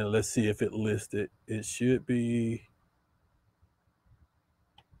 And let's see if it listed. It should be.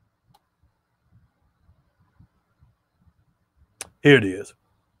 Here it is.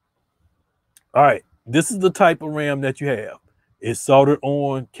 All right. This is the type of RAM that you have. It's soldered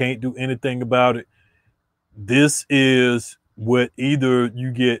on. Can't do anything about it. This is what either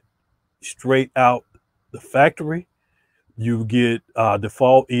you get straight out the factory. You get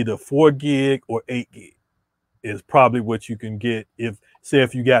default either 4 gig or 8 gig is probably what you can get if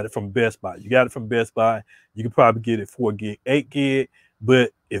you got it from Best Buy. You got it from Best Buy, you can probably get it 4 gig, 8 gig.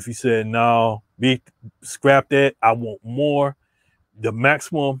 But if you said, no, scrap that, I want more, the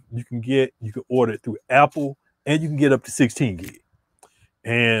maximum you can order it through Apple, and you can get up to 16 gig.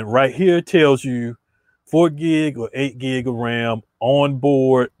 And right here tells you 4 gig or 8 gig of RAM on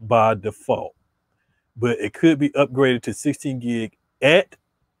board by default. But it could be upgraded to 16 gig at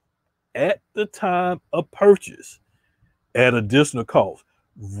the time of purchase at additional cost.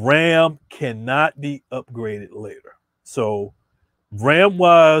 RAM cannot be upgraded later. So RAM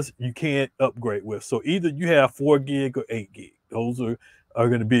wise, you can't upgrade with. So either you have 4 gig or 8 gig. Those are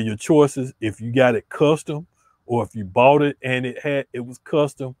going to be your choices. If you got it custom, or if you bought it and it was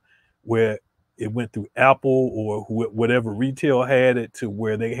custom, where it went through Apple or whatever retail had it to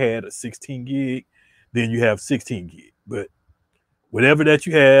where they had a 16 gig, then you have 16 gig. But whatever that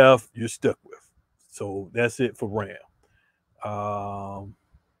you have, you're stuck with. So that's it for RAM.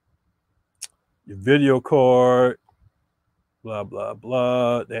 Your video card, blah, blah,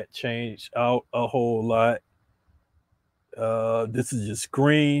 blah. That changed out a whole lot. This is your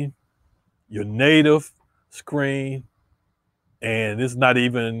screen, your native screen. And it's not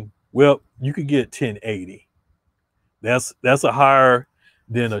even, well, you could get 1080. That's a higher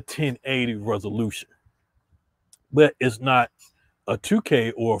than a 1080 resolution. But it's not a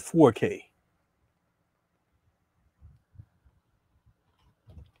 2K or a 4K.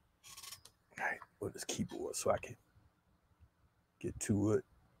 All right, with this keyboard so I can get to it.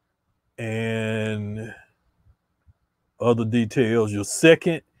 And other details, your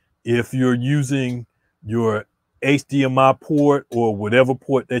second, if you're using your HDMI port or whatever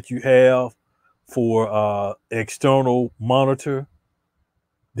port that you have for external monitor,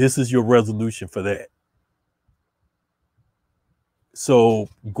 this is your resolution for that. So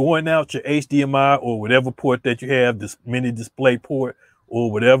going out your HDMI or whatever port that you have, this mini display port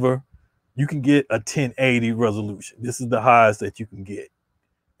or whatever, you can get a 1080 resolution. This is the highest that you can get.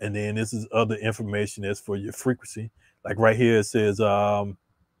 And then this is other information that's for your frequency. Like right here, it says via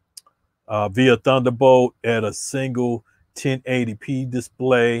Thunderbolt at a single 1080p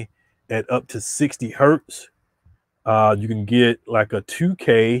display at up to 60 hertz. You can get like a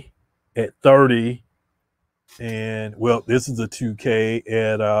 2K at 30. And well, this is a 2K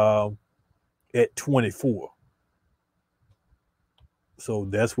at 24. So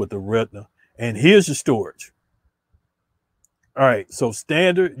that's what the Retina. And here's your storage. All right, so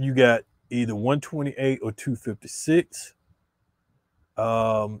standard, you got either 128 or 256.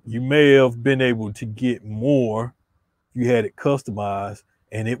 You may have been able to get more if you had it customized,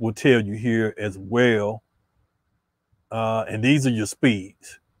 and it will tell you here as well. And these are your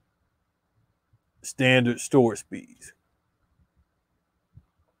speeds. Standard storage speeds.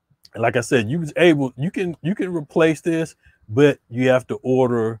 And like I said, you can replace this, but you have to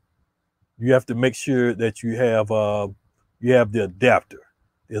order, you have to make sure that you have the adapter.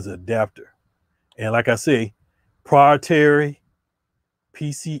 There's an adapter. And like I say, proprietary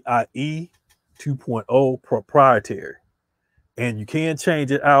PCIe 2.0 proprietary. And you can change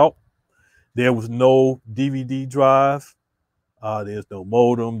it out. There was no DVD drive. There's no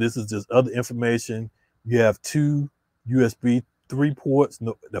modem. This is just other information. You have 2 USB 3 ports.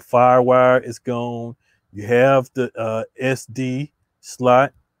 No, the FireWire is gone. You have the SD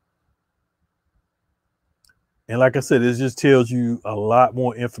slot. And like I said, it just tells you a lot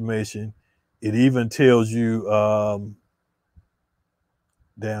more information. It even tells you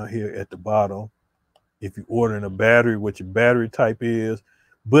down here at the bottom if you're ordering a battery, what your battery type is.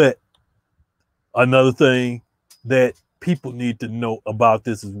 But another thing that people need to know about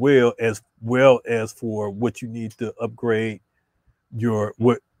this as well as for what you need to upgrade your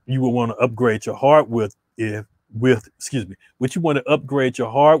what you would want to upgrade your hardware with excuse me, what you want to upgrade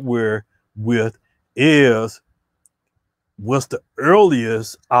your hardware with is what's the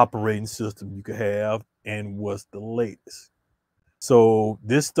earliest operating system you could have and what's the latest. So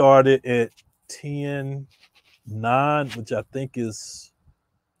this started at 10.9, which I think is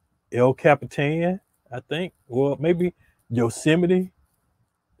El Capitan, I think, or maybe Yosemite.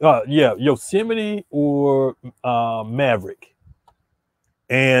 Yeah, Yosemite or Maverick.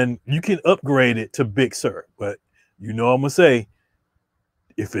 And you can upgrade it to Big Sur. But you know I'm gonna say,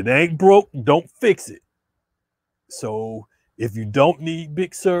 if it ain't broke, don't fix it. So if you don't need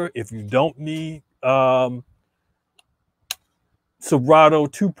Big Sur, if you don't need Serato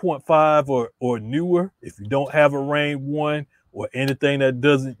 2.5 or newer, if you don't have a Rain 1 or anything that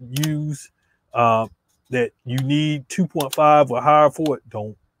doesn't use that you need 2.5 or higher for it,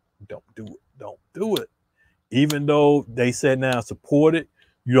 don't do it. Don't do it. Even though they said now support it,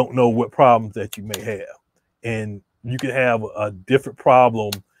 you don't know what problems that you may have. And you can have a different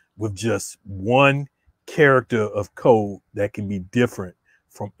problem with just one character of code that can be different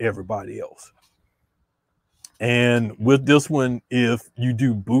from everybody else. And with this one, if you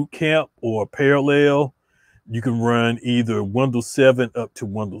do boot camp or parallel, you can run either Windows 7 up to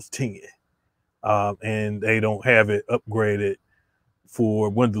Windows 10. And they don't have it upgraded for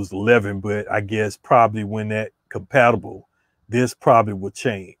Windows 11, but I guess probably when that compatible, this probably will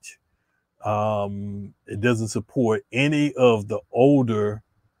change. It doesn't support any of the older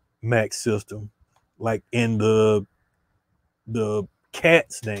Mac system, like in the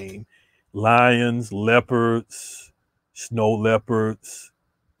cat's name, lions, leopards, snow leopards,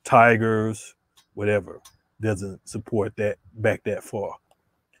 tigers, whatever. Doesn't support that back that far.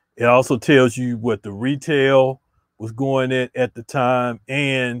 It also tells you what the retail was going at the time,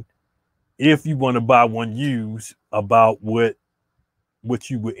 and if you want to buy one used, about what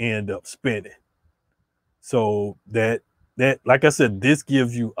you would end up spending. So that like I said, this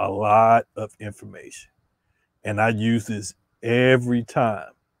gives you a lot of information, and I use this every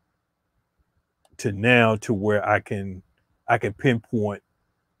time to now to where I can pinpoint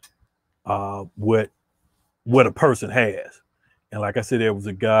what a person has. And like I said, there was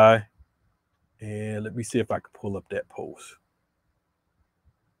a guy, and let me see if I can pull up that post.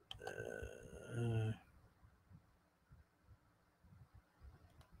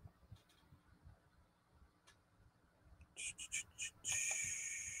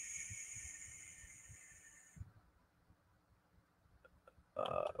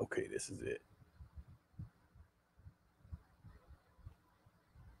 Uh, okay, this is it.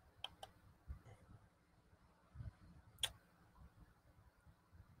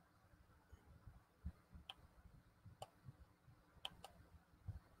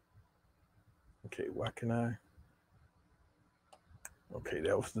 Okay, why can I? Okay,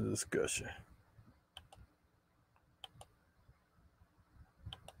 that was the discussion.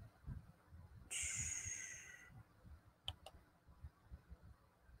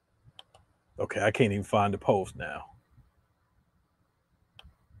 Okay, I can't even find the post now.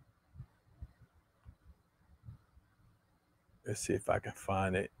 Let's see if I can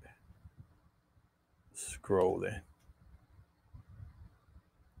find it. Scrolling.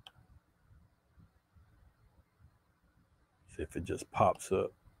 See if it just pops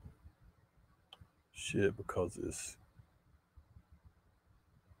up. Shit, because it's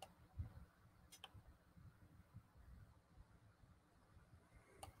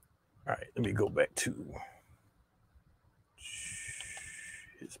all right. Let me go back to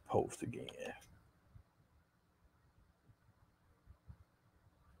his post again.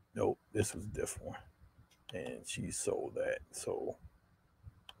 Nope, this was a different one. And she sold that, so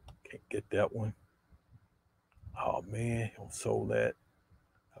can't get that one. Oh man, he sold that.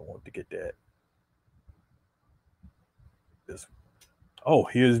 I want to get that. This. Oh,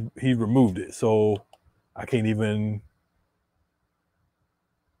 he removed it, so I can't even.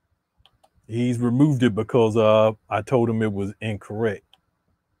 He's removed it because I told him it was incorrect.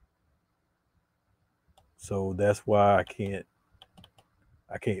 So that's why I can't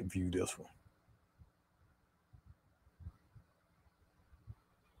view this one.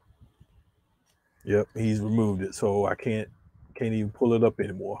 Yep, he's removed it, so I can't even pull it up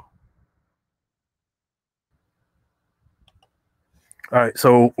anymore. All right,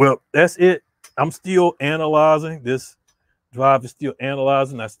 so well, that's it. I'm still analyzing. This drive is still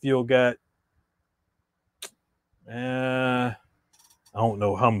analyzing. I still got I don't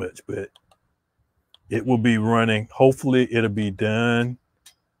know how much, but it will be running. Hopefully it'll be done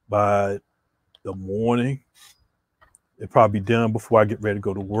by the morning. It'll probably be done before I get ready to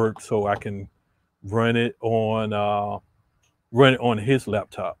go to work, so I can run it on his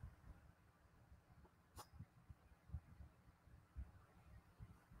laptop.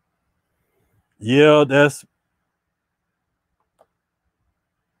 Yeah,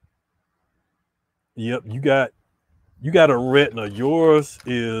 yep. You got a retina. Yours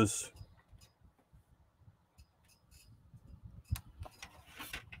is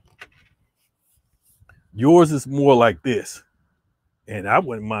more like this, and I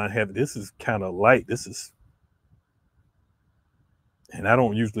wouldn't mind having. This is kind of light. This is, and I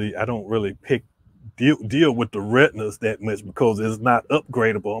don't really deal with the retinas that much because it's not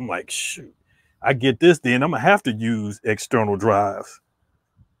upgradable. I'm like, shoot, I get this, then I'm gonna have to use external drives.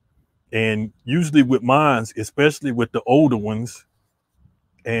 And usually with mines, especially with the older ones,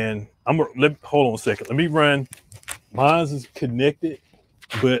 and hold on a second. Let me run. Mine's is connected,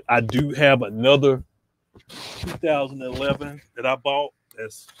 but I do have another 2011 that I bought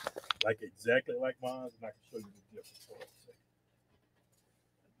that's like exactly like mine, and I can show you the difference. Hold on a second.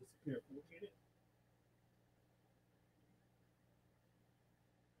 Disappear for a minute.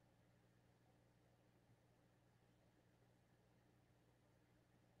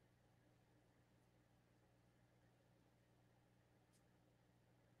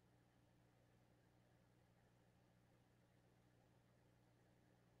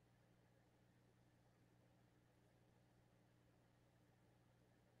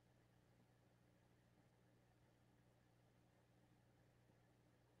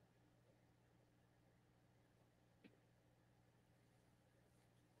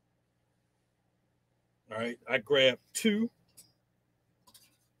 All right, I grabbed two,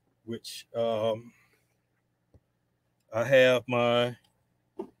 which I have my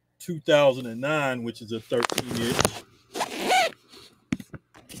 2009, which is a 13-inch,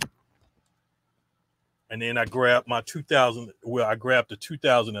 and then I grabbed my 2000. Well, I grabbed the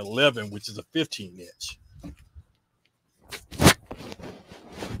 2011, which is a 15-inch.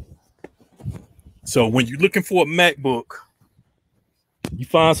 So when you're looking for a MacBook, you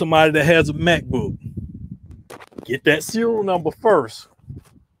find somebody that has a MacBook. Get that serial number first.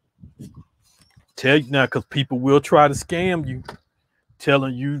 Tell you now, because people will try to scam you,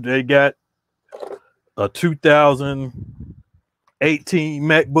 telling you they got a 2018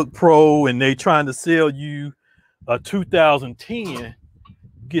 MacBook Pro and they trying to sell you a 2010.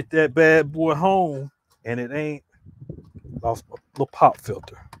 Get that bad boy home and it ain't. Lost my little pop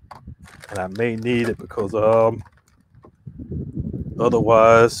filter, and I may need it because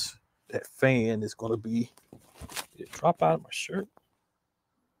otherwise that fan is gonna be. Did it drop out of my shirt?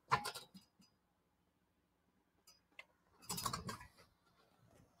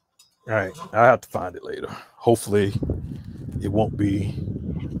 All right, I have to find it later. Hopefully, it won't be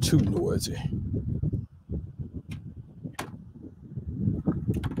too noisy.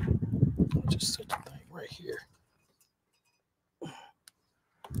 Just such a thing right here.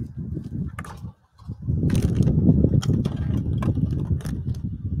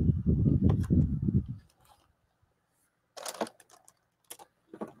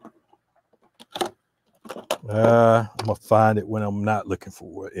 I'm gonna find it when I'm not looking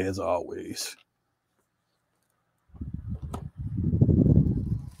for it, as always.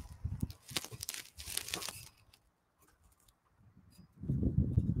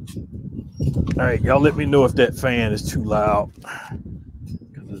 All right, y'all let me know if that fan is too loud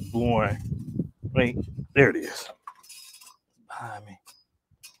because it's blowing. Wait, there it is. Behind me.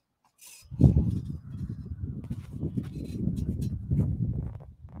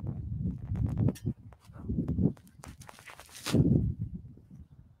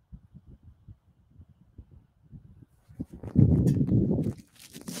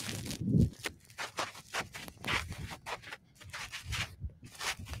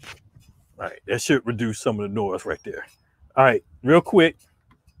 All right, that should reduce some of the noise right there. All right, real quick.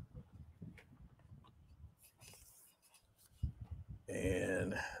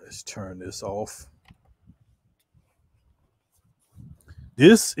 And let's turn this off.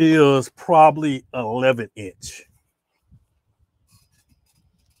 This is probably 11-inch.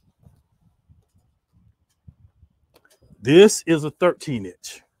 This is a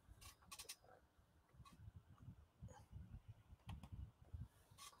 13-inch.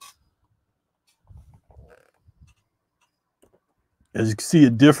 As you can see a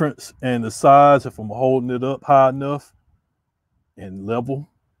difference in the size if I'm holding it up high enough. and level.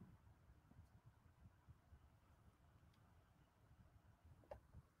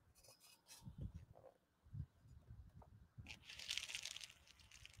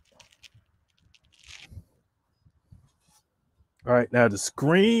 All right, now the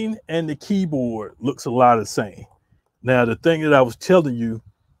screen and the keyboard looks a lot the same. Now the thing that I was telling you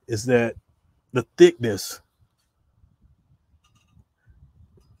is that the thickness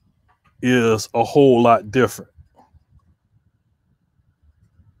is a whole lot different.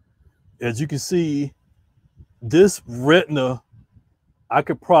 As you can see, this Retina, I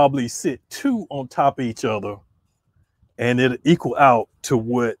could probably sit two on top of each other and it'll equal out to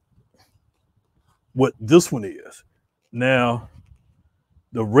what this one is. Now,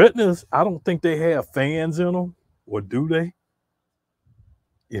 the Retinas, I don't think they have fans in them, or do they?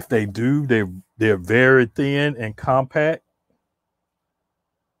 If they do, they're very thin and compact.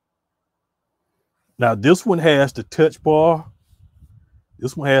 Now, this one has the touch bar.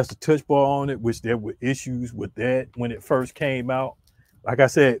 This one has the touch bar on it, which there were issues with that when it first came out. Like I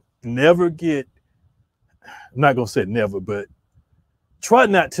said, never get, I'm not going to say never, but try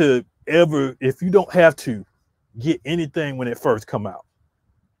not to ever, if you don't have to, get anything when it first come out.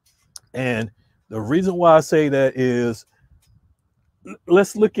 And the reason why I say that is,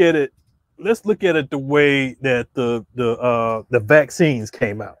 let's look at it. Let's look at it the way that the vaccines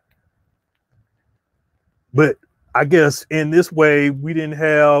came out. But I guess in this way, we didn't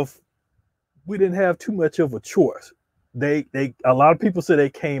have too much of a choice. They a lot of people say they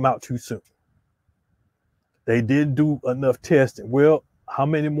came out too soon. They didn't do enough testing. Well, how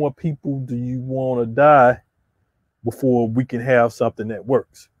many more people do you want to die before we can have something that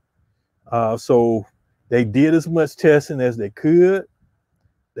works? So they did as much testing as they could.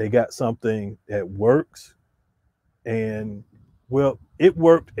 They got something that works, and well, it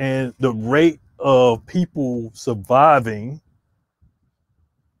worked. And the rate of people surviving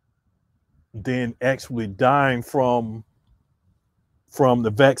then actually dying from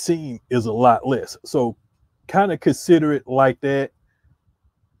the vaccine is a lot less. So kind of consider it like that.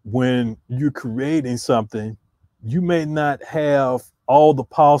 When you're creating something, you may not have all the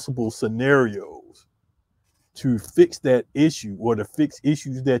possible scenarios to fix that issue or to fix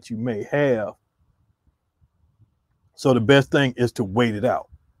issues that you may have. So the best thing is to wait it out.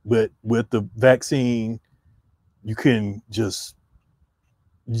 But with the vaccine, you just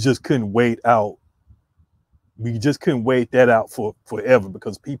couldn't wait out. We just couldn't wait that out for forever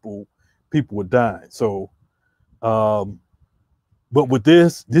because people were dying. So, but with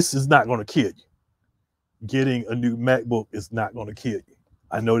this is not going to kill you. Getting a new MacBook is not going to kill you.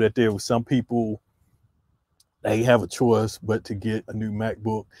 I know that there were some people, they have a choice but to get a new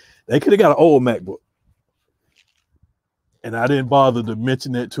MacBook. They could have got an old MacBook, and I didn't bother to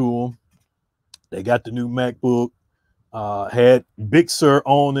mention that to them. They got the new MacBook, had Big Sur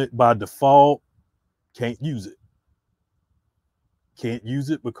on it by default. Can't use it. Can't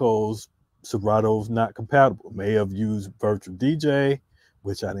use it because Serato's not compatible. May have used Virtual DJ,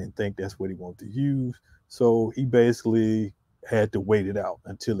 which I didn't think that's what he wanted to use. So he basically had to wait it out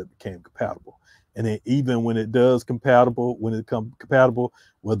until it became compatible. And then even when it does compatible, when it comes compatible,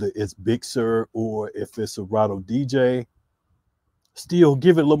 whether it's Big Sur or if it's Serato DJ, still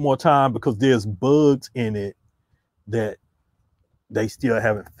give it a little more time because there's bugs in it that they still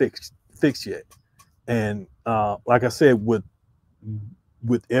haven't fixed yet. And like I said, with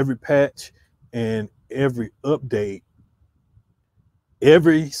every patch and every update,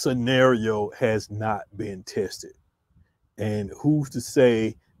 every scenario has not been tested. And who's to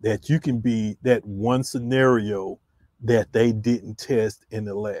say that you can be that one scenario that they didn't test in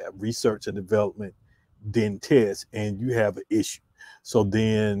the lab, research and development didn't test, and you have an issue. So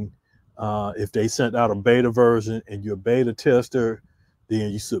then if they sent out a beta version and you're a beta tester,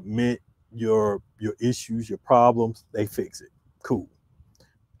 then you submit your issues, your problems, they fix it. Cool.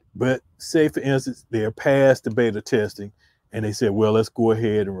 But say, for instance, they're past the beta testing and they said, well, let's go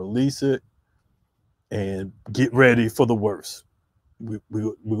ahead and release it and get ready for the worst.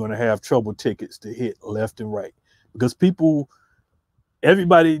 We're going to have trouble tickets to hit left and right because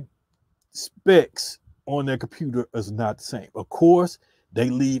everybody specs on their computer is not the same. Of course, they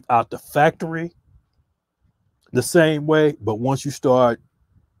leave out the factory the same way, but once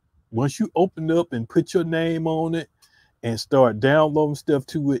you open up and put your name on it and start downloading stuff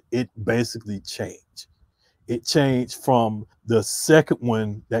to it, it basically changed. It changed from the second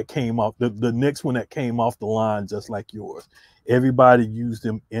one that came off, the next one that came off the line, just like yours. Everybody used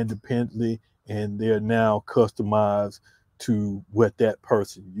them independently, and they're now customized to what that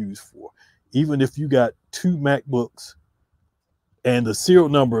person used for. Even if you got two MacBooks and the serial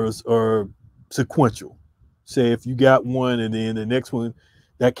numbers are sequential. Say if you got one and then the next one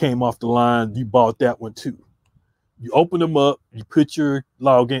that came off the line, you bought that one too. You open them up, you put your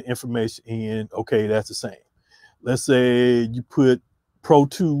login information in. Okay, that's the same. Let's say you put Pro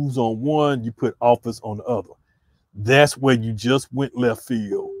Tools on one, you put Office on the other. That's where you just went left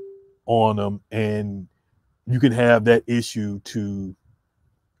field on them, and you can have that issue to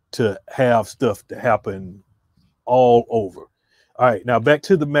have stuff to happen all over. All right, now back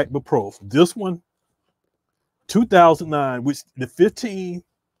to the MacBook Pro. This one, 2009, which the 15,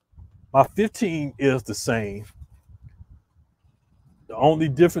 my 15 is the same. The only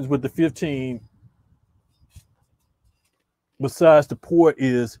difference with the 15, besides the port,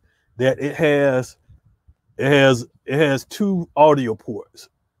 is that it has two audio ports.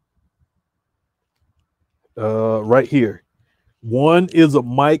 Right here. One is a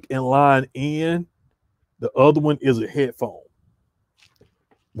mic and line in, the other one is a headphone.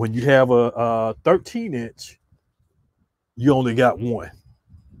 When you have a 13-inch, you only got one.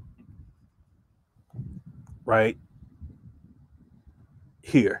 Right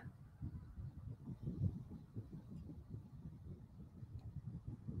here.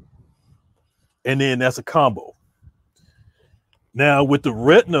 And then that's a combo. Now with the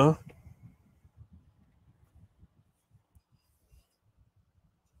Retina,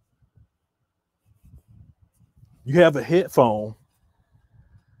 you have a headphone,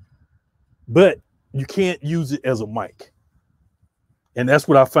 but you can't use it as a mic. And that's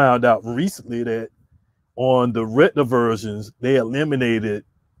what I found out recently, that on the Retina versions, they eliminated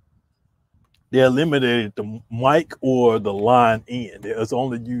the mic or the line in. It's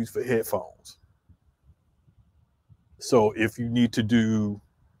only used for headphones. So if you need to do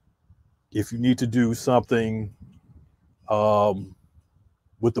something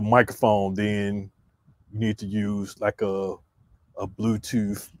with the microphone, then you need to use like a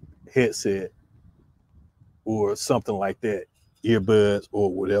Bluetooth headset or something like that, earbuds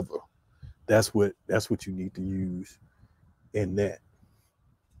or whatever. That's what you need to use in that.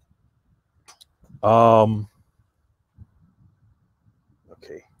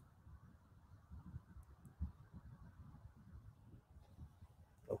 Okay.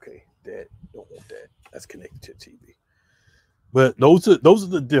 Okay, that don't want that. That's connected to the TV. But those are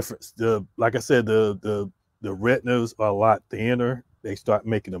the difference. Like I said, the Retinas are a lot thinner. They start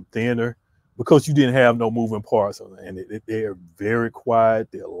making them thinner because you didn't have no moving parts on it, and they're very quiet.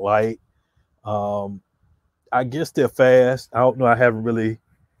 They're light. I guess they're fast. I don't know. I haven't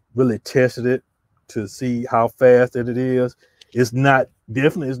really tested it to see how fast that it is. It's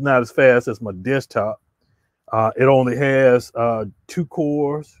definitely not as fast as my desktop. It only has 2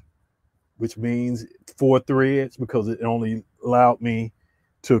 cores, which means 4 threads, because it only allowed me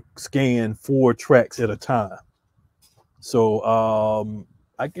to scan 4 tracks at a time. So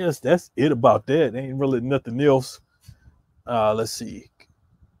I guess that's it about that. Ain't really nothing else. Let's see.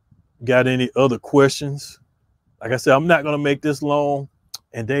 Got any other questions? Like I said, I'm not gonna make this long.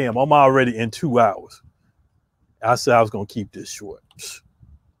 And damn, I'm already in 2 hours. I said I was gonna keep this short.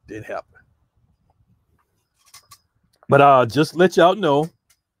 Didn't happen. But just let y'all know,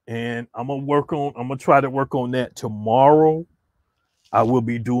 and I'm gonna try to work on that tomorrow. I will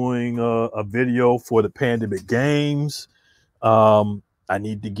be doing a video for the Pandemic Games. I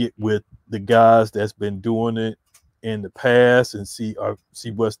need to get with the guys that's been doing it in the past and see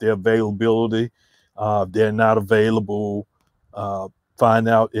what's their availability. If they're not available, find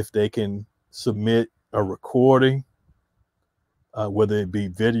out if they can submit a recording, whether it be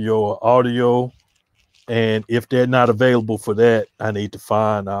video or audio. And if they're not available for that, I need to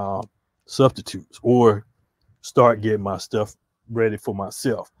find substitutes or start getting my stuff ready for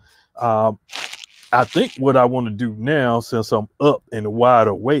myself. I think what I want to do now, since I'm up and wide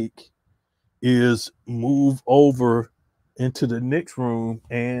awake, is move over into the next room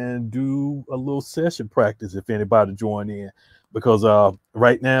and do a little session practice if anybody join in, because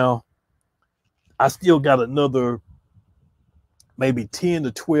right now I still got another maybe 10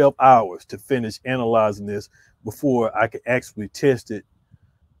 to 12 hours to finish analyzing this before I can actually test it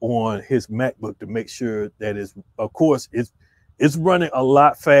on his MacBook to make sure that it's running a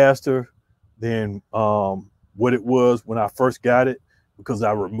lot faster than what it was when I first got it, because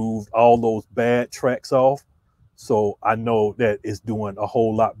I removed all those bad tracks off. So I know that it's doing a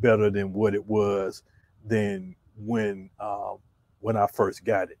whole lot better than what it was than when I first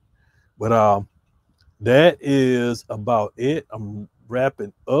got it. But that is about it. I'm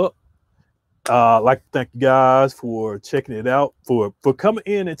wrapping up. I'd like to thank you guys for checking it out, for coming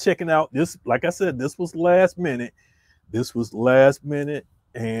in and checking out this. Like I said, this was last minute.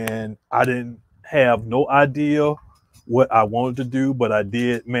 And I didn't have no idea what I wanted to do, but I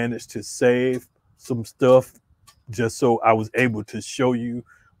did manage to save some stuff just so I was able to show you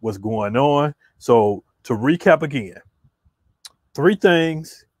what's going on. So to recap again, 3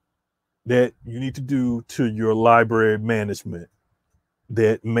 things that you need to do to your library management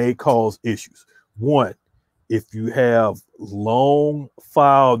that may cause issues. One, if you have long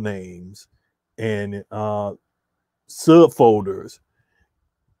file names and subfolders,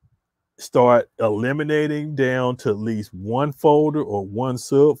 start eliminating down to at least one folder or one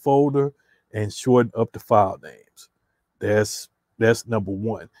subfolder and shorten up the file names. That's number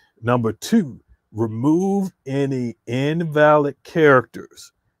one. Number two, remove any invalid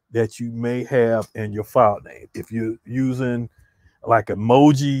characters that you may have in your file name. If you're using like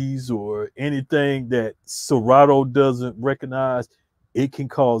emojis or anything that Serato doesn't recognize, it can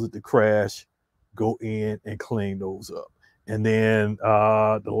cause it to crash. Go in and clean those up. And then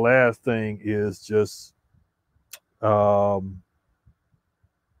the last thing is just what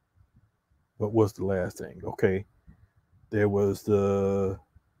was the last thing? Okay, there was the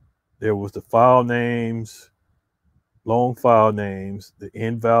file names, long file names, the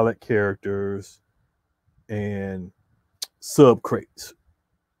invalid characters, and sub crates.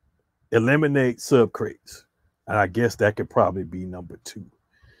 Eliminate sub crates. And I guess that could probably be number 2.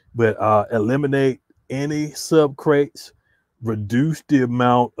 But eliminate any sub crates. Reduce the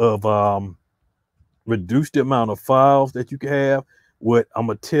amount of files that you can have. What I'm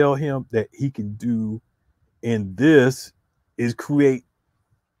gonna tell him that he can do in this is create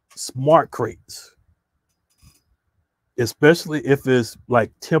smart crates, especially if it's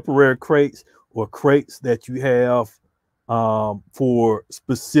like temporary crates or crates that you have for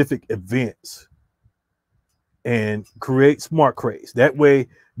specific events, and create smart crates. That way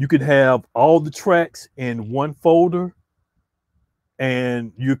you could have all the tracks in one folder,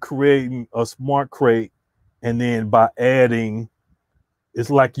 and you're creating a smart crate, and then by adding, it's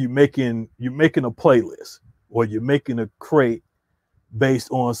like you're making a playlist, or you're making a crate based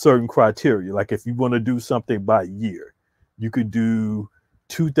on certain criteria. Like if you want to do something by year, you could do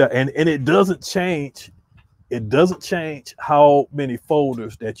 2000, and it doesn't change. It doesn't change how many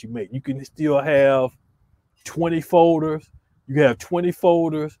folders that you make. You can still have 20 folders. You can have 20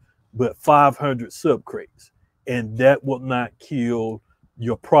 folders, but 500 subcrates, and that will not kill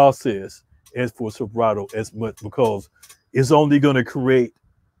your process as for Serato as much, because it's only going to create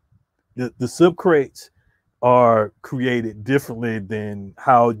the subcrates are created differently than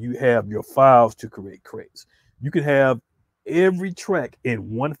how you have your files to create crates. You can have every track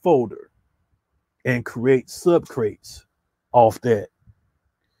in one folder and create subcrates off that.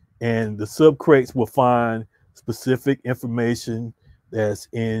 And the subcrates will find specific information that's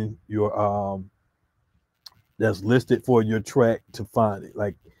in your that's listed for your track to find it.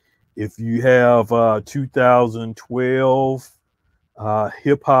 Like if you have 2012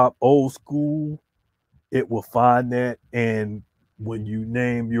 hip hop old school, it will find that, and when you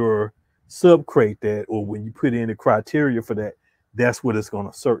name your subcrate that, or when you put in the criteria for that, that's what it's going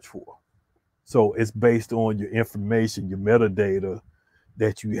to search for. So it's based on your information, your metadata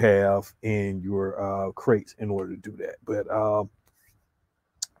that you have in your crates in order to do that. But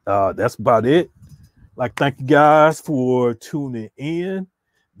that's about it. Like, thank you guys for tuning in.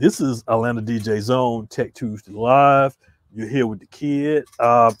 This is Atlanta DJ Zone Tech Tuesday Live. You're here with the kid.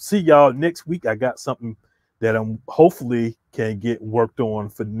 See y'all next week. I got something that I'm hopefully can get worked on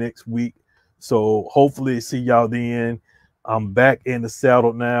for next week. So hopefully see y'all then. I'm back in the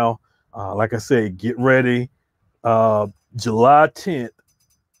saddle now. Like I said, get ready. July 10th,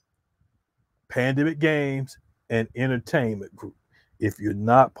 Pandemic Games and Entertainment Group. If you're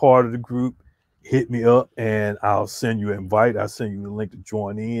not part of the group, hit me up and I'll send you an invite. I'll send you the link to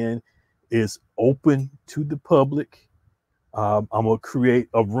join in. It's open to the public. I'm going to create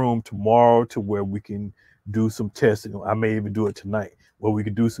a room tomorrow to where we can do some testing. I may even do it tonight, where we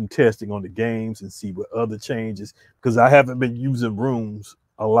can do some testing on the games and see what other changes, because I haven't been using rooms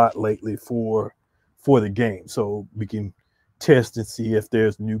a lot lately for the game. So we can test and see if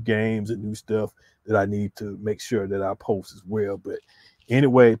there's new games and new stuff that I need to make sure that I post as well. But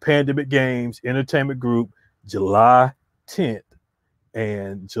anyway, Pandemic Games Entertainment Group, July 10th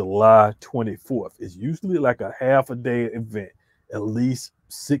and July 24th. It's usually like a half a day event, at least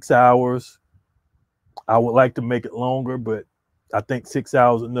 6 hours. I would like to make it longer, but I think 6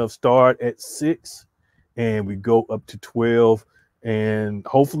 hours enough. Start at 6 and we go up to 12. And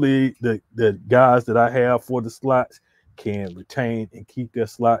hopefully the guys that I have for the slots can retain and keep their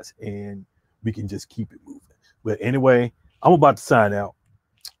slots, and we can just keep it moving. But anyway, I'm about to sign out.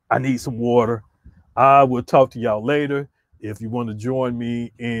 I need some water. I will talk to y'all later. If you want to join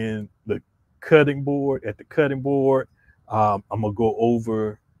me in the cutting board, I'm going to go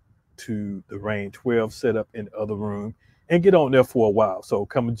over to the Rain 12 setup in the other room and get on there for a while. So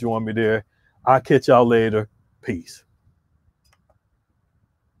come and join me there. I'll catch y'all later. Peace.